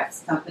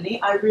handicrafts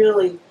company. I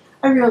really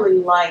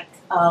like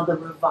the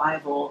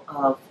revival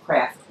of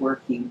craft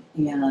working,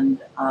 and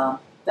I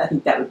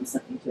think that would be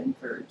something to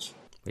encourage.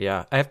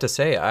 Yeah, I have to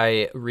say,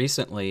 I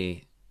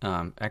recently,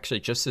 actually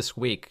just this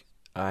week,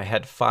 I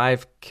had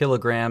 5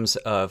 kilograms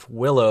of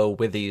willow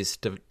withies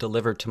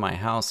delivered to my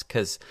house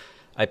because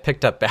I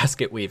picked up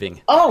basket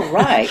weaving. Oh,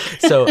 right.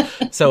 so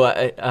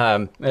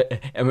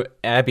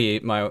Abby,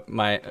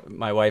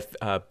 my wife,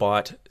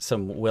 bought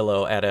some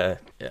willow at a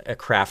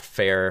craft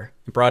fair,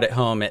 brought it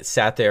home. It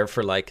sat there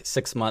for like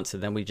 6 months,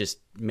 and then we just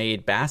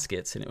made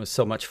baskets, and it was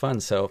so much fun.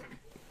 So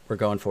we're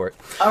going for it.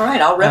 All right,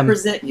 I'll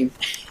represent you.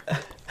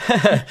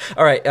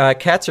 All right,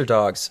 cats or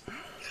dogs?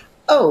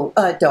 Oh,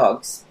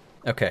 dogs.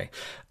 Okay.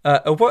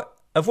 Of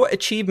what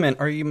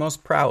achievement are you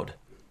most proud?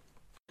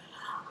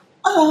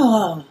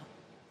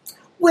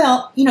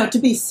 Well, to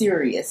be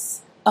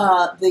serious,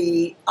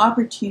 the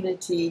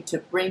opportunity to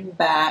bring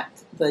back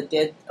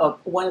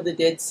one of the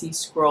Dead Sea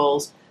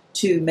Scrolls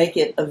to make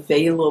it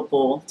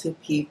available to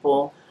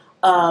people,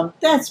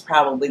 that's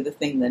probably the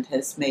thing that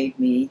has made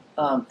me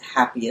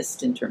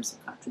happiest in terms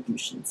of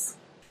contributions.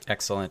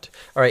 Excellent.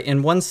 All right,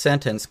 in one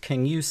sentence,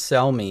 can you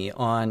sell me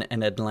on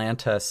an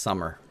Atlanta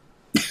summer?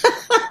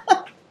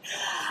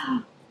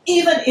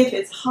 Even if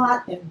it's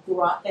hot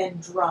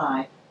and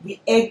dry, the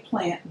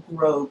eggplant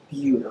grow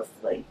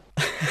beautifully.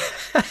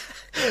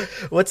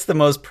 What's the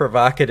most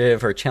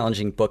provocative or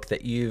challenging book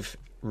that you've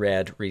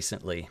read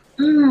recently?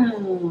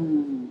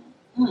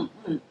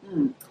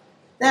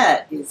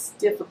 That is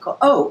difficult.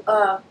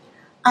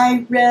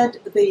 I read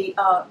the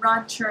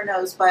Ron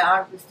Chernow's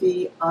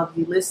biography of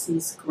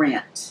Ulysses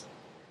Grant.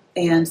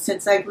 And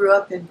since I grew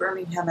up in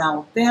Birmingham,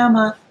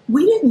 Alabama,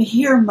 we didn't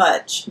hear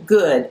much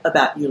good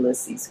about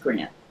Ulysses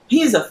Grant.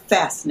 He's a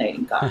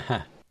fascinating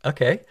guy.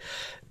 Okay.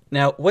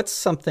 Now, what's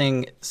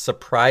something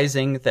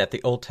surprising that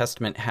the Old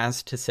Testament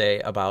has to say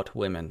about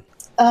women?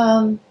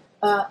 Women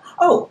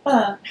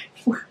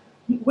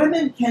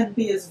can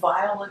be as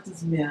violent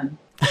as men.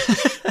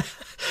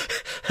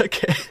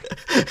 Okay.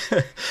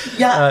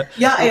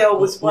 Yael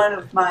was one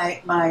of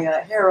my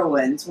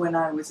heroines when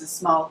I was a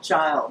small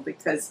child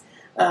because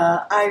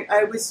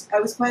I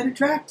was quite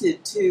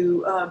attracted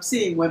to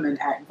seeing women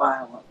act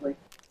violently.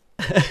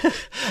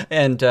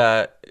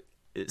 And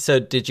so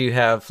did you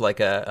have like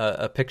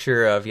a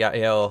picture of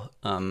Yael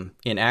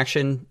in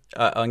action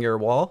on your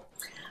wall?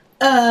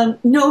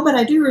 No, but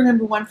I do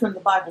remember one from the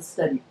Bible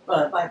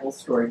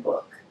story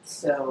book.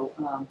 So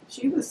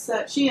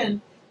she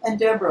and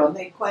Deborah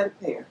made quite a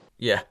pair.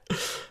 Yeah.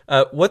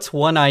 What's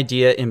one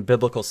idea in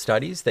biblical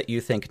studies that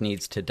you think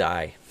needs to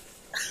die?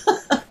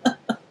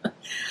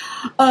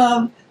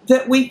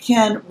 that we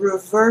can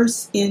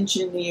reverse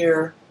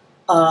engineer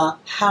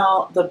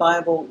how the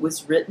Bible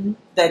was written.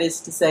 That is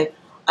to say,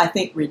 I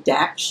think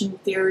redaction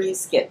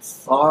theories get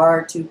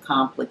far too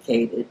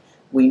complicated.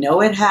 We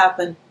know it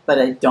happened, but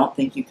I don't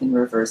think you can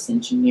reverse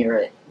engineer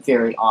it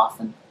very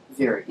often,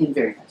 in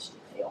very much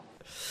detail.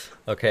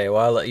 Okay,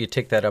 well, I'll let you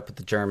take that up with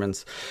the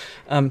Germans.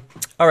 All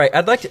right,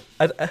 I'd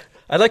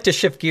like to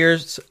shift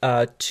gears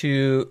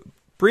to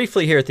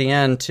briefly here at the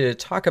end to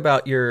talk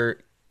about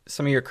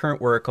some of your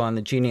current work on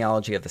the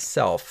genealogy of the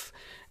self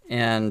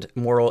and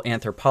moral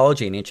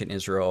anthropology in ancient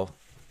Israel.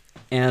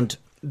 And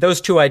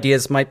those two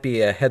ideas might be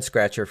a head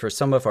scratcher for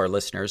some of our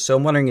listeners. So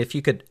I'm wondering if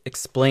you could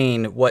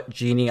explain what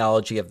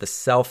genealogy of the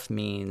self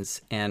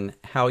means and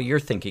how you're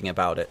thinking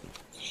about it.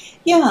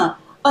 Yeah.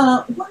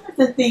 One of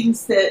the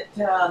things that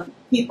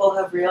people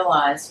have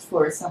realized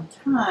for some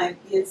time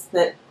is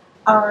that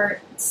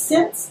our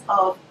sense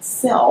of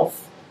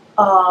self,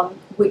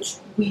 which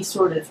we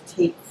sort of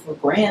take for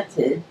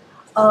granted,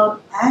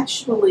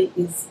 actually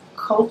is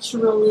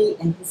culturally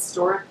and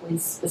historically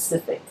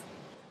specific.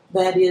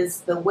 That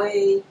is the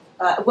way,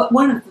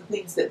 one of the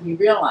things that we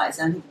realize,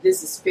 I think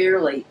this is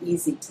fairly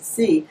easy to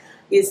see,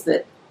 is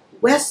that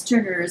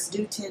Westerners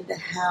do tend to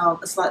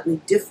have a slightly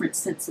different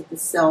sense of the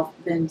self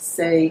than,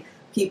 say,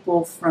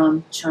 people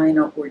from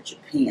China or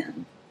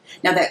Japan.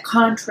 Now, that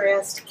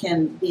contrast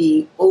can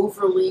be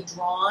overly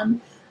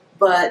drawn,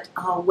 but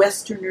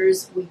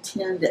Westerners, we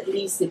tend, at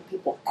least if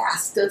people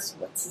asked us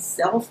what's a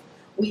self,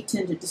 we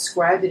tend to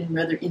describe it in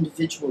rather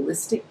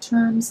individualistic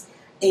terms.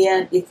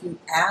 And if you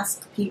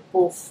ask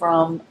people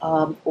from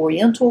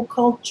Oriental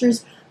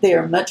cultures, they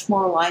are much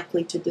more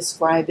likely to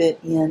describe it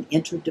in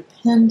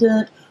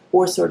interdependent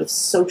or sort of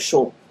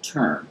social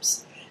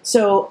terms.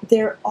 So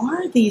there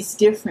are these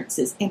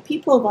differences, and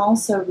people have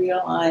also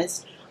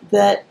realized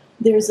that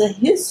there's a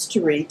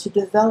history to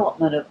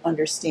development of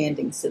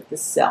understandings of the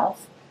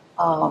self.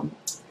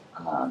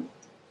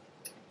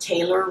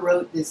 Taylor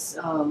wrote this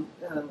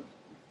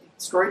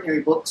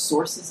extraordinary book,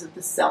 Sources of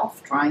the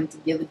Self, trying to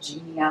give a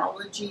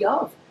genealogy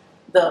of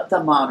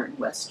the modern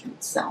Western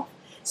self.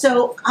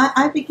 So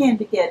I began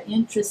to get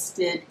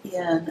interested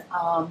in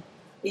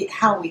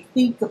how we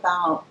think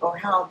about, or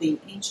how the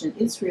ancient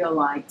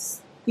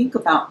Israelites think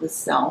about the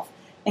self,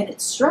 and it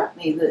struck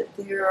me that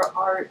there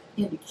are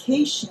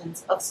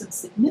indications of some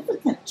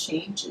significant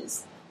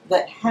changes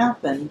that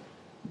happen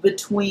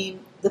between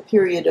the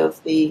period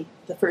of the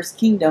First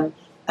Kingdom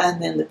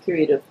and then the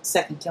period of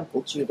Second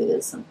Temple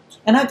Judaism.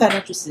 And I got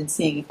interested in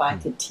seeing if I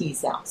could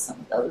tease out some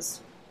of those.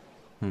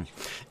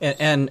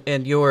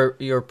 And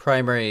your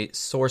primary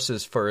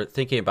sources for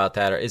thinking about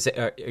that,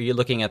 are you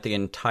looking at the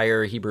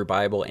entire Hebrew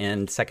Bible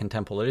and Second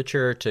Temple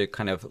literature to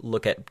kind of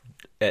look at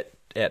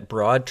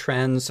broad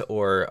trends,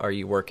 or are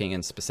you working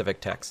in specific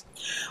texts?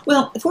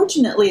 Well,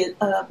 fortunately,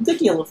 a good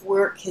deal of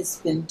work has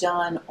been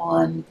done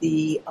on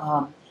the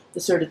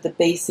sort of the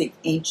basic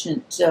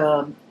ancient,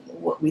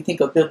 what we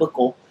think of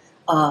biblical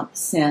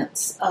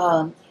sense.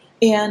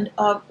 And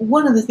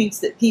one of the things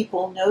that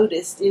people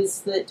noticed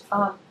is that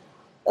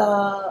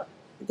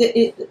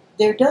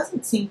there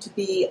doesn't seem to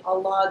be a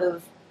lot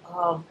of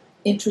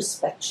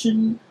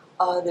introspection.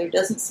 There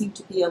doesn't seem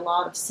to be a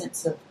lot of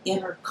sense of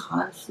inner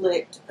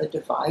conflict, a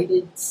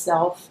divided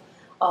self.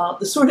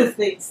 The sort of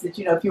things that,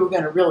 if you were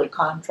going to really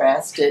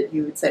contrast it,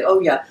 you would say,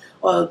 oh yeah,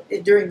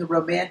 during the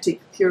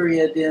Romantic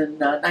period in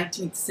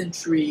 19th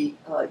century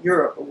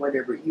Europe or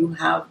whatever, you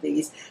have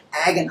these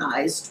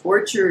agonized,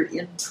 tortured,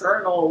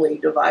 internally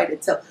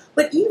divided self.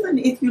 But even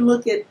if you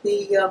look at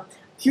the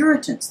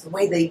Puritans, the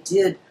way they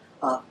did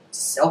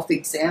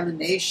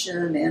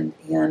self-examination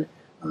and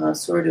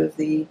sort of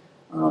they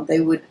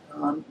would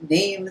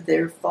name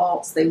their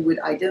faults, they would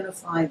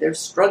identify their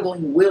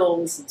struggling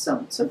wills, and so on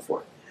and so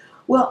forth.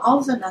 Well, all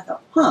of a sudden I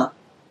thought,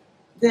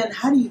 then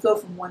how do you go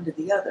from one to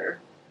the other?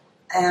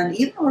 And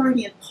even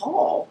already in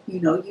Paul, you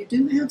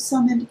do have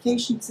some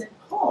indications in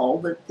Paul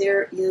that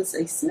there is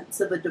a sense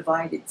of a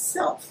divided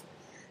self.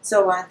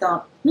 So I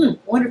thought, I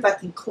wonder if I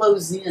can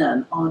close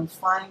in on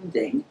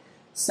finding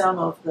some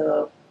of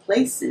the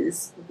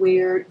places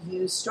where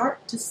you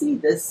start to see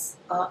this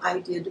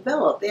idea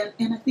develop.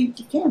 And I think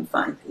you can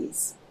find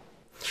these.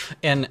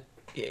 And,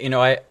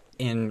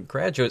 in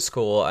graduate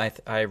school,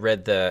 I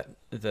read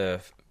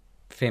the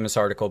famous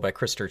article by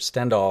Christopher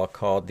Stendhal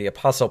called "The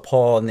Apostle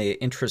Paul and the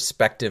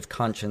Introspective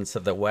Conscience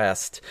of the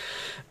West,"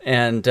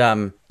 and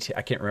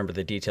I can't remember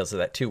the details of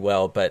that too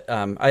well, but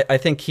I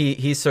think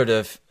he sort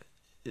of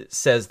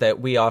says that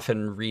we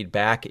often read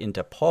back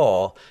into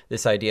Paul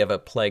this idea of a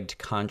plagued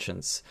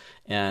conscience,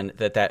 and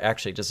that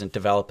actually doesn't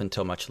develop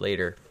until much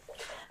later.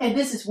 And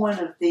this is one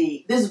of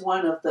the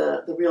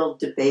real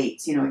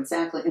debates,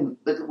 exactly.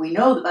 But we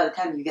know that by the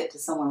time you get to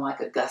someone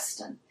like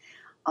Augustine,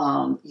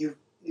 you've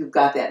you've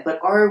got that. But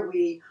are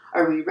we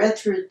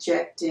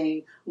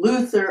retrojecting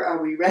Luther?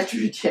 Are we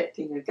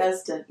retrojecting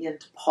Augustine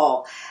into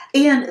Paul?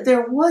 And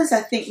there was,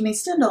 I think,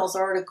 Stendhal's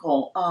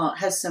article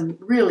has some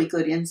really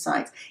good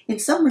insights. In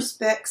some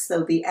respects,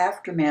 though, the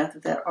aftermath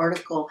of that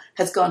article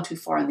has gone too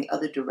far in the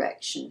other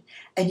direction.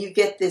 And you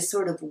get this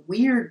sort of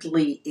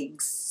weirdly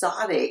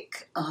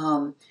exotic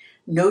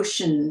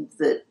notion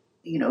that,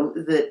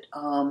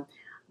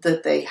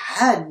 that they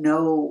had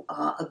no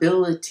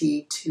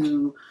ability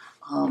to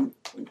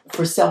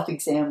for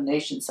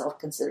self-examination,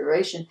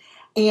 self-consideration.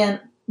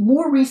 And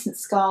more recent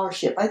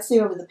scholarship, I'd say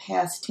over the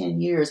past 10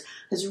 years,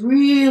 has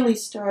really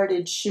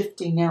started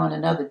shifting now in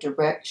another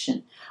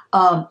direction.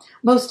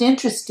 Most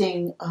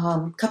interesting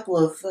couple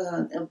of,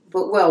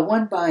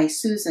 one by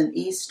Susan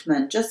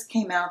Eastman just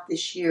came out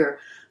this year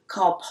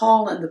called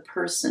Paul and the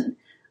Person,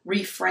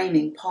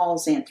 Reframing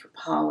Paul's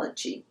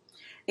Anthropology.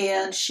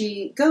 And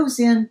she goes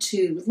in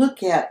to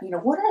look at,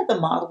 what are the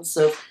models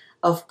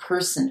of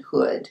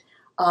personhood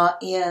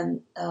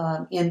in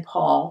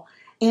Paul,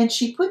 and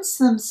she puts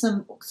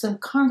some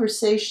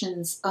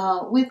conversations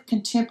with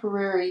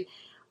contemporary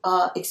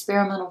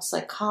experimental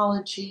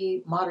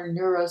psychology, modern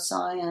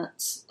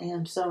neuroscience,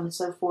 and so on and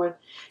so forth.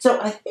 So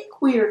I think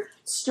we're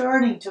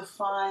starting to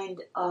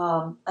find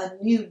a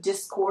new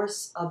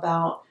discourse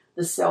about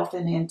the self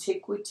in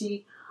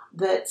antiquity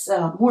that's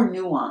more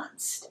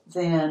nuanced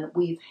than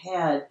we've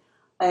had,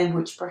 and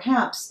which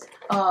perhaps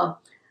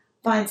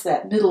finds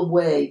that middle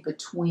way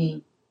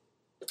between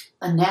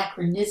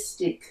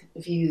anachronistic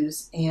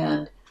views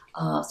and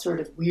sort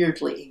of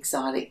weirdly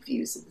exotic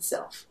views of the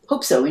self.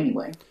 Hope so,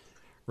 anyway.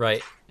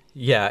 Right.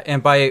 Yeah,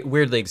 and by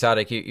weirdly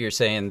exotic, you're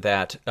saying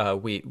that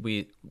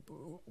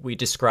we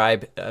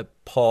describe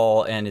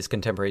Paul and his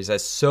contemporaries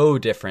as so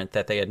different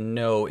that they had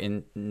no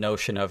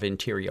notion of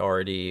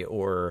interiority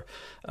or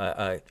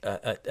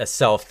a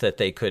self that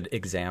they could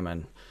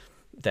examine.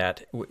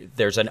 That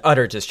there's an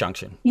utter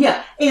disjunction.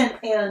 Yeah,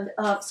 and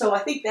so I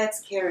think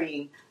that's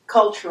carrying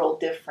cultural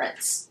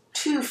difference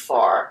too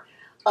far,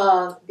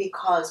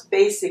 because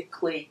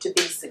basically to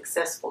be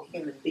successful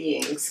human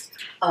beings,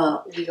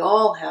 we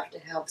all have to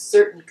have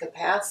certain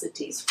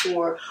capacities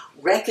for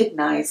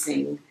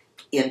recognizing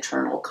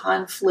internal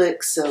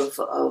conflicts of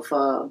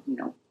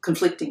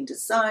conflicting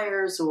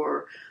desires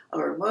or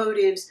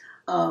motives.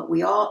 We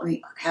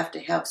have to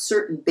have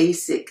certain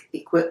basic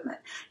equipment.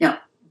 Now,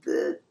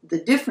 the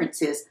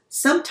difference is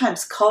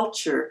sometimes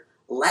culture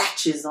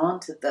latches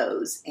onto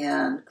those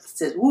and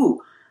says,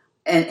 "Woo,"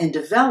 and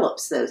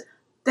develops those.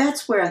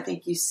 That's where I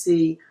think you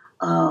see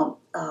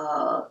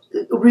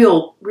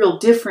real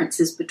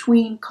differences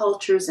between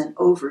cultures and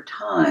over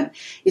time,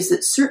 is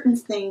that certain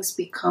things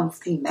become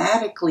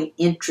thematically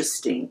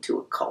interesting to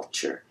a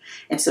culture.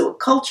 And so a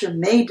culture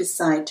may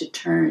decide to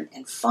turn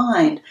and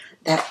find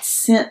that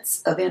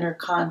sense of inner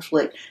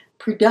conflict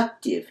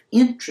productive,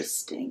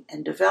 interesting,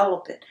 and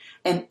develop it.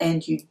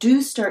 And you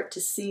do start to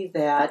see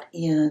that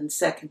in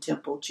Second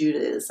Temple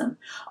Judaism,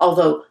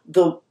 although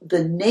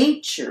the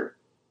nature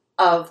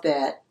of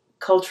that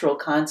cultural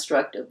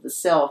construct of the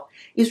self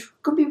is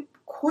going to be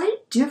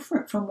quite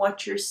different from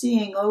what you're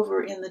seeing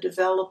over in the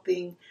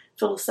developing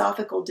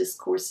philosophical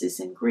discourses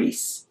in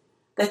Greece.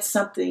 That's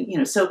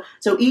something, so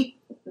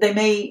they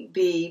may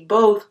be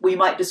both, we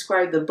might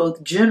describe them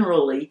both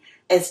generally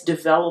as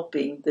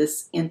developing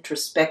this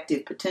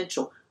introspective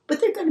potential, but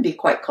they're going to be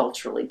quite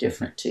culturally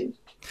different too.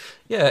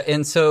 Yeah,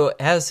 and so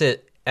as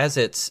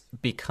it's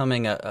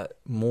becoming a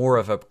more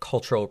of a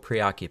cultural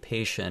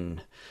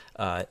preoccupation,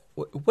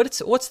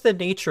 what's the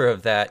nature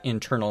of that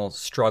internal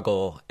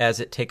struggle as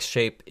it takes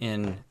shape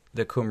in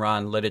the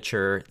Qumran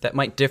literature that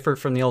might differ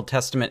from the Old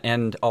Testament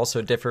and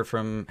also differ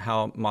from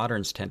how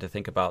moderns tend to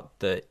think about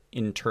the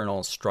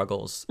internal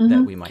struggles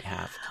that we might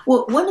have?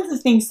 Well, one of the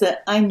things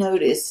that I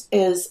notice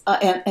is,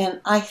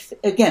 and I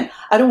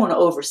don't want to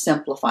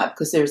oversimplify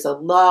because there's a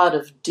lot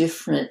of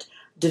different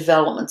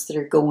developments that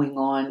are going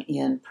on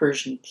in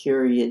Persian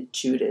period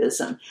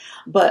Judaism,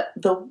 but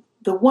the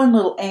one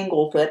little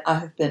angle that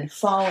I've been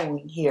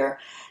following here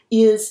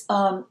is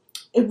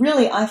it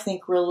really, I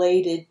think,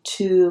 related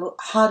to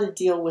how to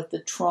deal with the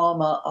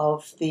trauma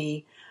of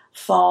the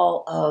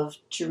fall of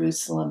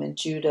Jerusalem and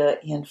Judah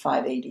in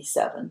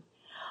 587.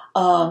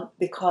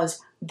 Because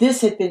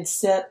this had been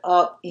set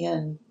up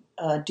in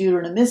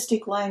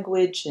Deuteronomistic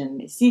language and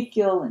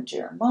Ezekiel and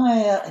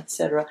Jeremiah,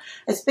 etc.,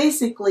 as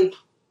basically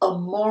a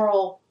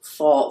moral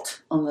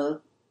fault on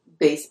the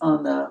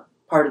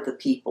part of the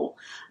people.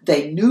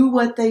 They knew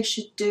what they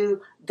should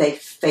do, they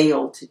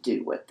failed to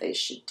do what they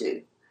should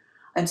do.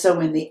 And so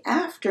in the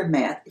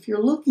aftermath, if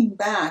you're looking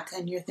back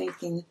and you're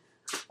thinking,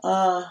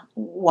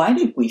 why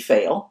did we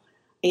fail?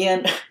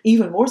 And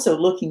even more so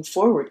looking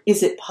forward,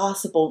 is it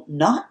possible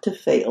not to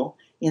fail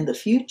in the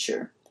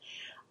future?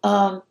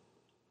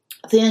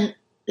 Then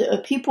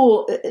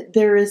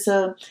there is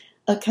a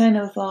kind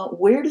of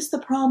where does the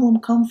problem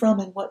come from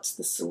and what's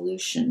the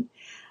solution?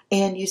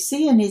 And you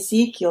see in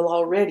Ezekiel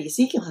already,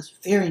 Ezekiel has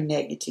a very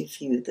negative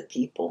view of the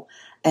people.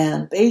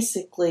 And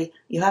basically,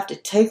 you have to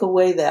take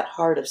away that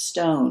heart of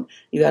stone.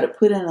 You got to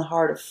put in a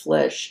heart of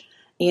flesh.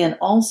 And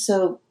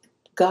also,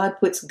 God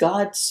puts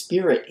God's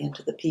spirit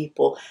into the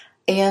people.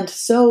 And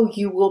so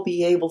you will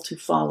be able to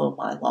follow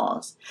my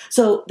laws.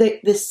 So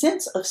the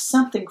sense of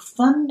something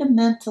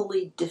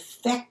fundamentally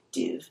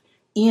defective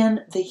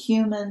in the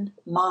human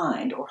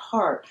mind or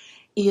heart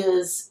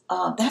is,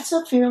 that's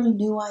a fairly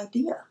new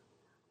idea.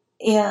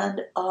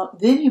 And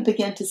then you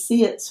begin to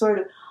see it sort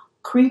of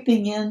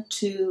creeping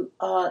into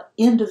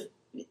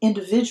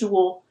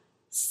individual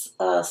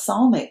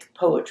psalmic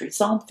poetry.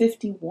 Psalm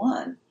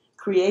 51,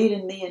 create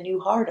in me a new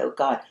heart, O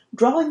God,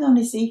 drawing on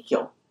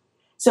Ezekiel.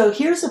 So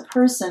here's a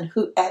person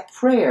who at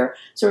prayer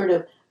sort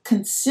of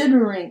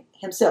considering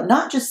himself,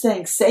 not just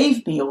saying,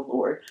 save me, O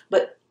Lord,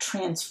 but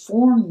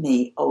transform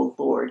me, O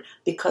Lord,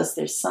 because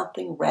there's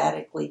something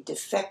radically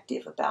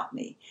defective about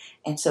me.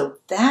 And so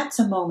that's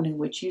a moment in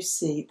which you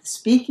see the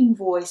speaking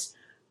voice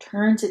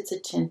turns its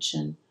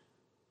attention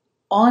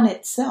on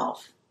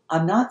itself.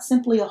 I'm not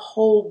simply a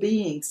whole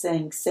being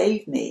saying,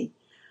 save me.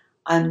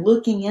 I'm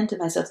looking into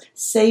myself.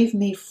 Save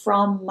me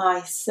from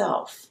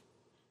myself.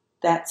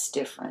 That's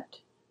different.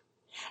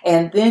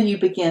 And then you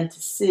begin to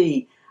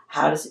see,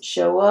 how does it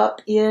show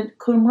up in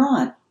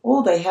Qumran?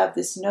 Oh, they have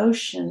this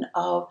notion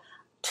of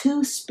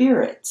two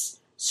spirits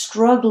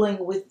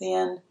struggling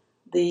within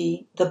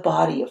the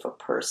body of a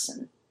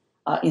person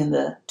in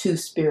the two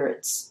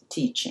spirits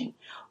teaching.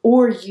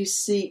 Or you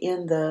see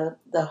in the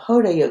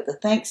Hodayot, the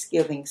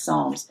Thanksgiving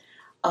Psalms,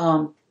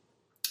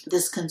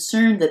 this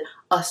concern that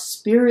a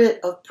spirit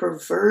of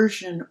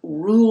perversion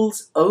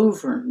rules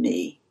over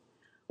me.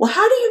 Well,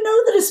 how do you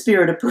know that a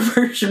spirit of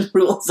perversion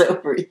rules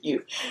over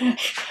you?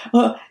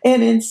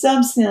 And in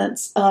some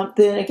sense,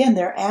 then again,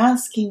 they're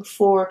asking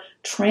for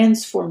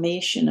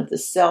transformation of the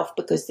self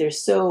because they're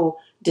so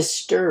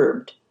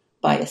disturbed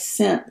by a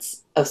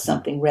sense of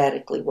something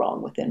radically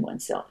wrong within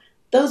oneself.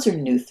 Those are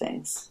new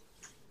things.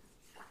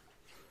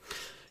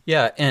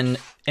 Yeah, and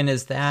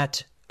is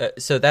that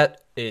so?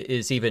 That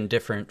is even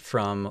different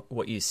from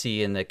what you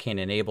see in the Cain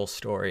and Abel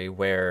story,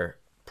 where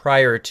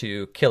prior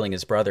to killing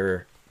his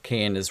brother,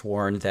 Cain is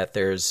warned that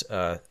there's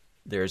a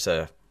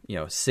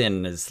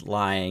sin is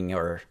lying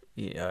or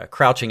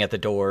crouching at the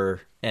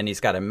door, and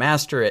he's got to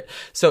master it.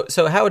 So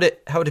how would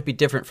it be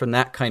different from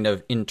that kind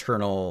of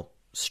internal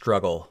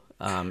struggle?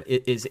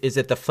 Is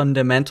it the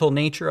fundamental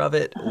nature of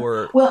it,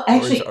 or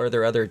are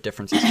there other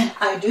differences?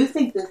 I do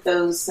think that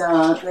those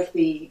that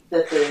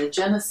the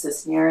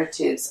Genesis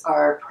narratives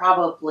are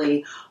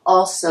probably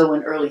also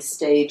an early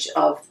stage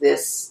of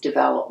this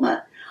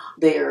development.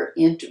 There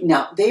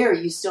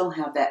you still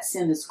have that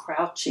sin is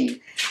crouching.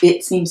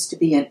 It seems to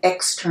be an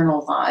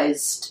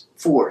externalized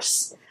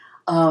force.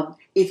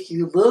 If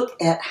you look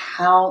at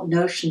how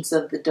notions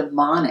of the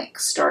demonic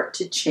start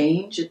to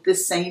change at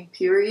this same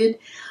period,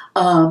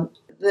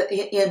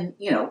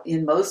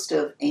 in most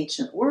of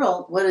ancient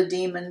world, what do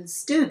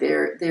demons do?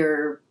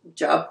 Their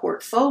job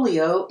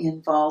portfolio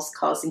involves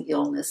causing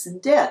illness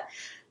and death.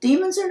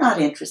 Demons are not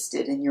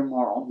interested in your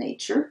moral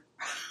nature.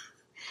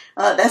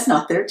 That's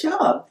not their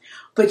job.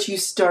 But you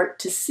start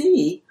to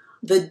see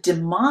the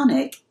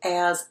demonic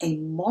as a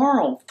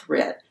moral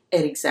threat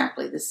at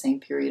exactly the same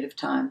period of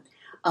time.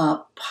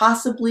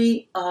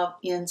 Possibly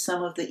in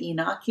some of the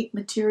Enochic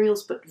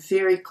materials, but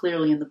very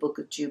clearly in the Book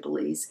of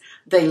Jubilees.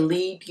 They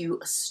lead you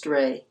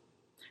astray.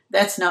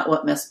 That's not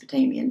what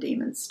Mesopotamian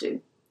demons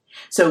do.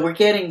 So we're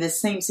getting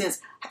this same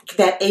sense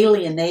that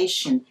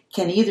alienation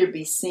can either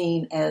be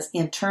seen as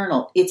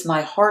internal, it's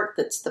my heart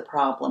that's the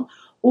problem,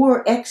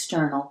 or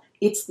external,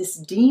 it's this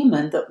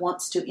demon that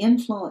wants to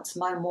influence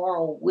my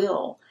moral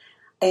will.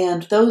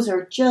 And those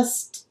are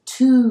just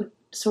two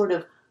sort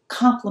of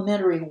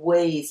complementary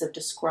ways of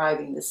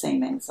describing the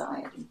same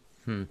anxiety.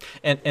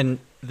 And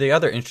the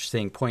other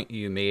interesting point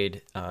you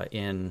made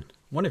in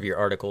one of your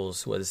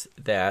articles was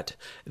that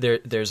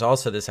there's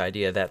also this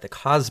idea that the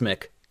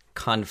cosmic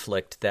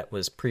conflict that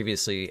was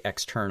previously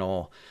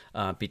external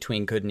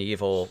between good and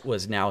evil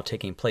was now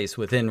taking place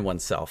within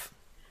oneself.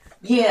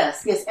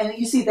 Yes, and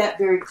you see that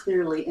very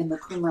clearly in the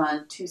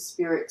Qumran Two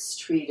Spirits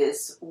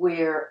treatise,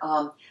 where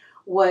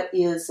what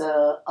is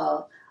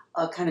a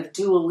kind of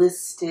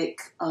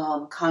dualistic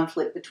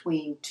conflict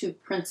between two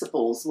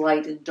principles,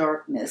 light and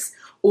darkness,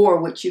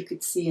 or what you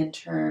could see in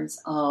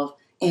terms of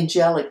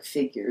angelic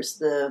figures,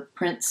 the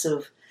Prince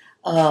of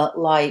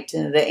Light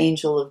and the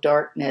Angel of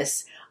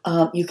Darkness.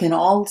 You can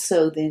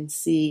also then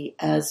see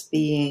as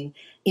being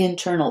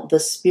internal the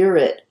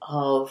spirit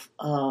of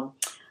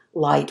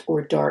light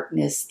or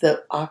darkness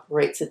that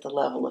operates at the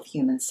level of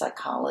human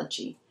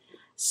psychology.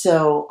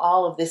 So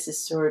all of this is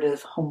sort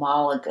of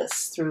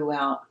homologous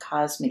throughout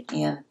cosmic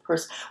and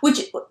personal,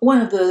 which one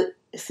of the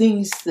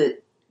things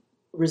that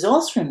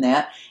results from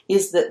that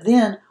is that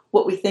then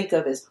what we think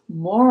of as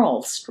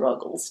moral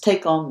struggles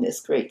take on this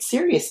great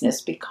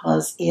seriousness,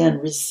 because in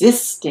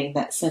resisting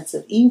that sense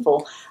of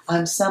evil,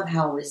 I'm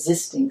somehow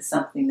resisting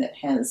something that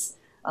has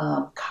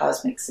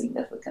cosmic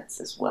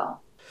significance as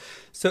well.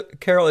 So,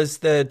 Carol, is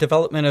the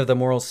development of the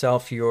moral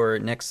self your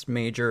next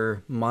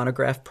major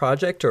monograph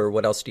project, or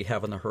what else do you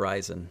have on the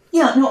horizon?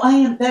 Yeah, no, I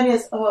am. That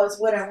is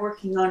what I'm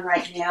working on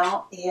right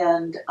now,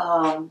 and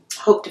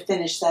hope to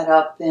finish that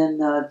up in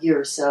a year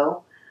or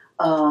so.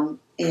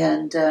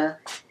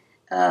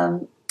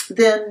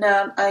 Then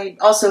I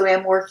also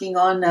am working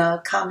on a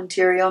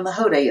commentary on the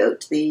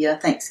Hodayot, the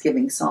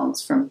Thanksgiving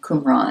songs from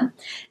Qumran.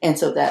 And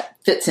so that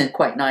fits in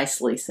quite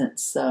nicely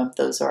since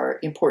those are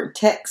important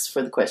texts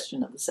for the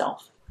question of the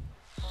self.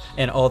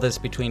 And all this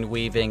between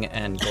weaving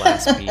and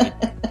glass bead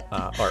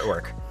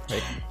artwork,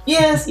 right?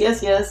 Yes.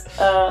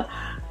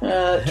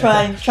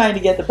 Trying to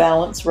get the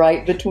balance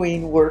right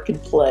between work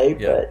and play,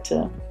 but...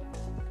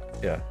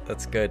 Yeah,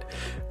 that's good.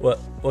 Well,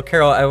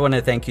 Carol, I want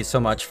to thank you so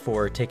much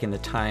for taking the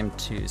time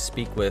to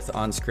speak with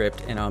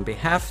OnScript, and on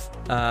behalf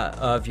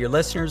of your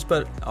listeners,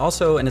 but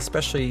also and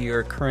especially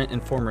your current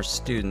and former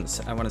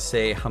students, I want to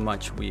say how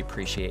much we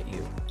appreciate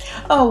you.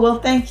 Oh, well,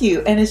 thank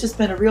you. And it's just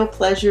been a real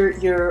pleasure.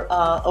 You're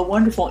a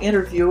wonderful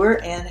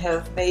interviewer and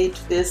have made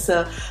this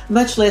a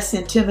much less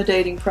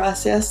intimidating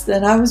process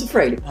than I was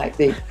afraid it might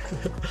be.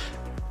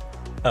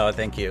 Oh,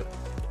 thank you.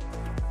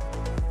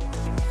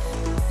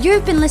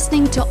 You've been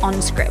listening to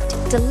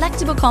OnScript,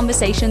 delectable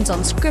conversations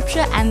on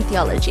scripture and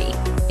theology.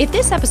 If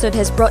this episode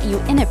has brought you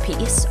inner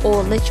peace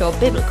or lit your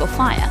biblical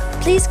fire,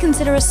 please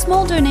consider a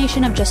small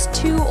donation of just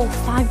 $2 or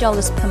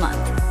 $5 per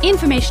month.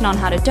 Information on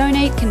how to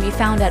donate can be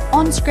found at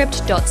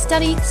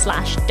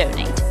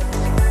onscript.study/donate.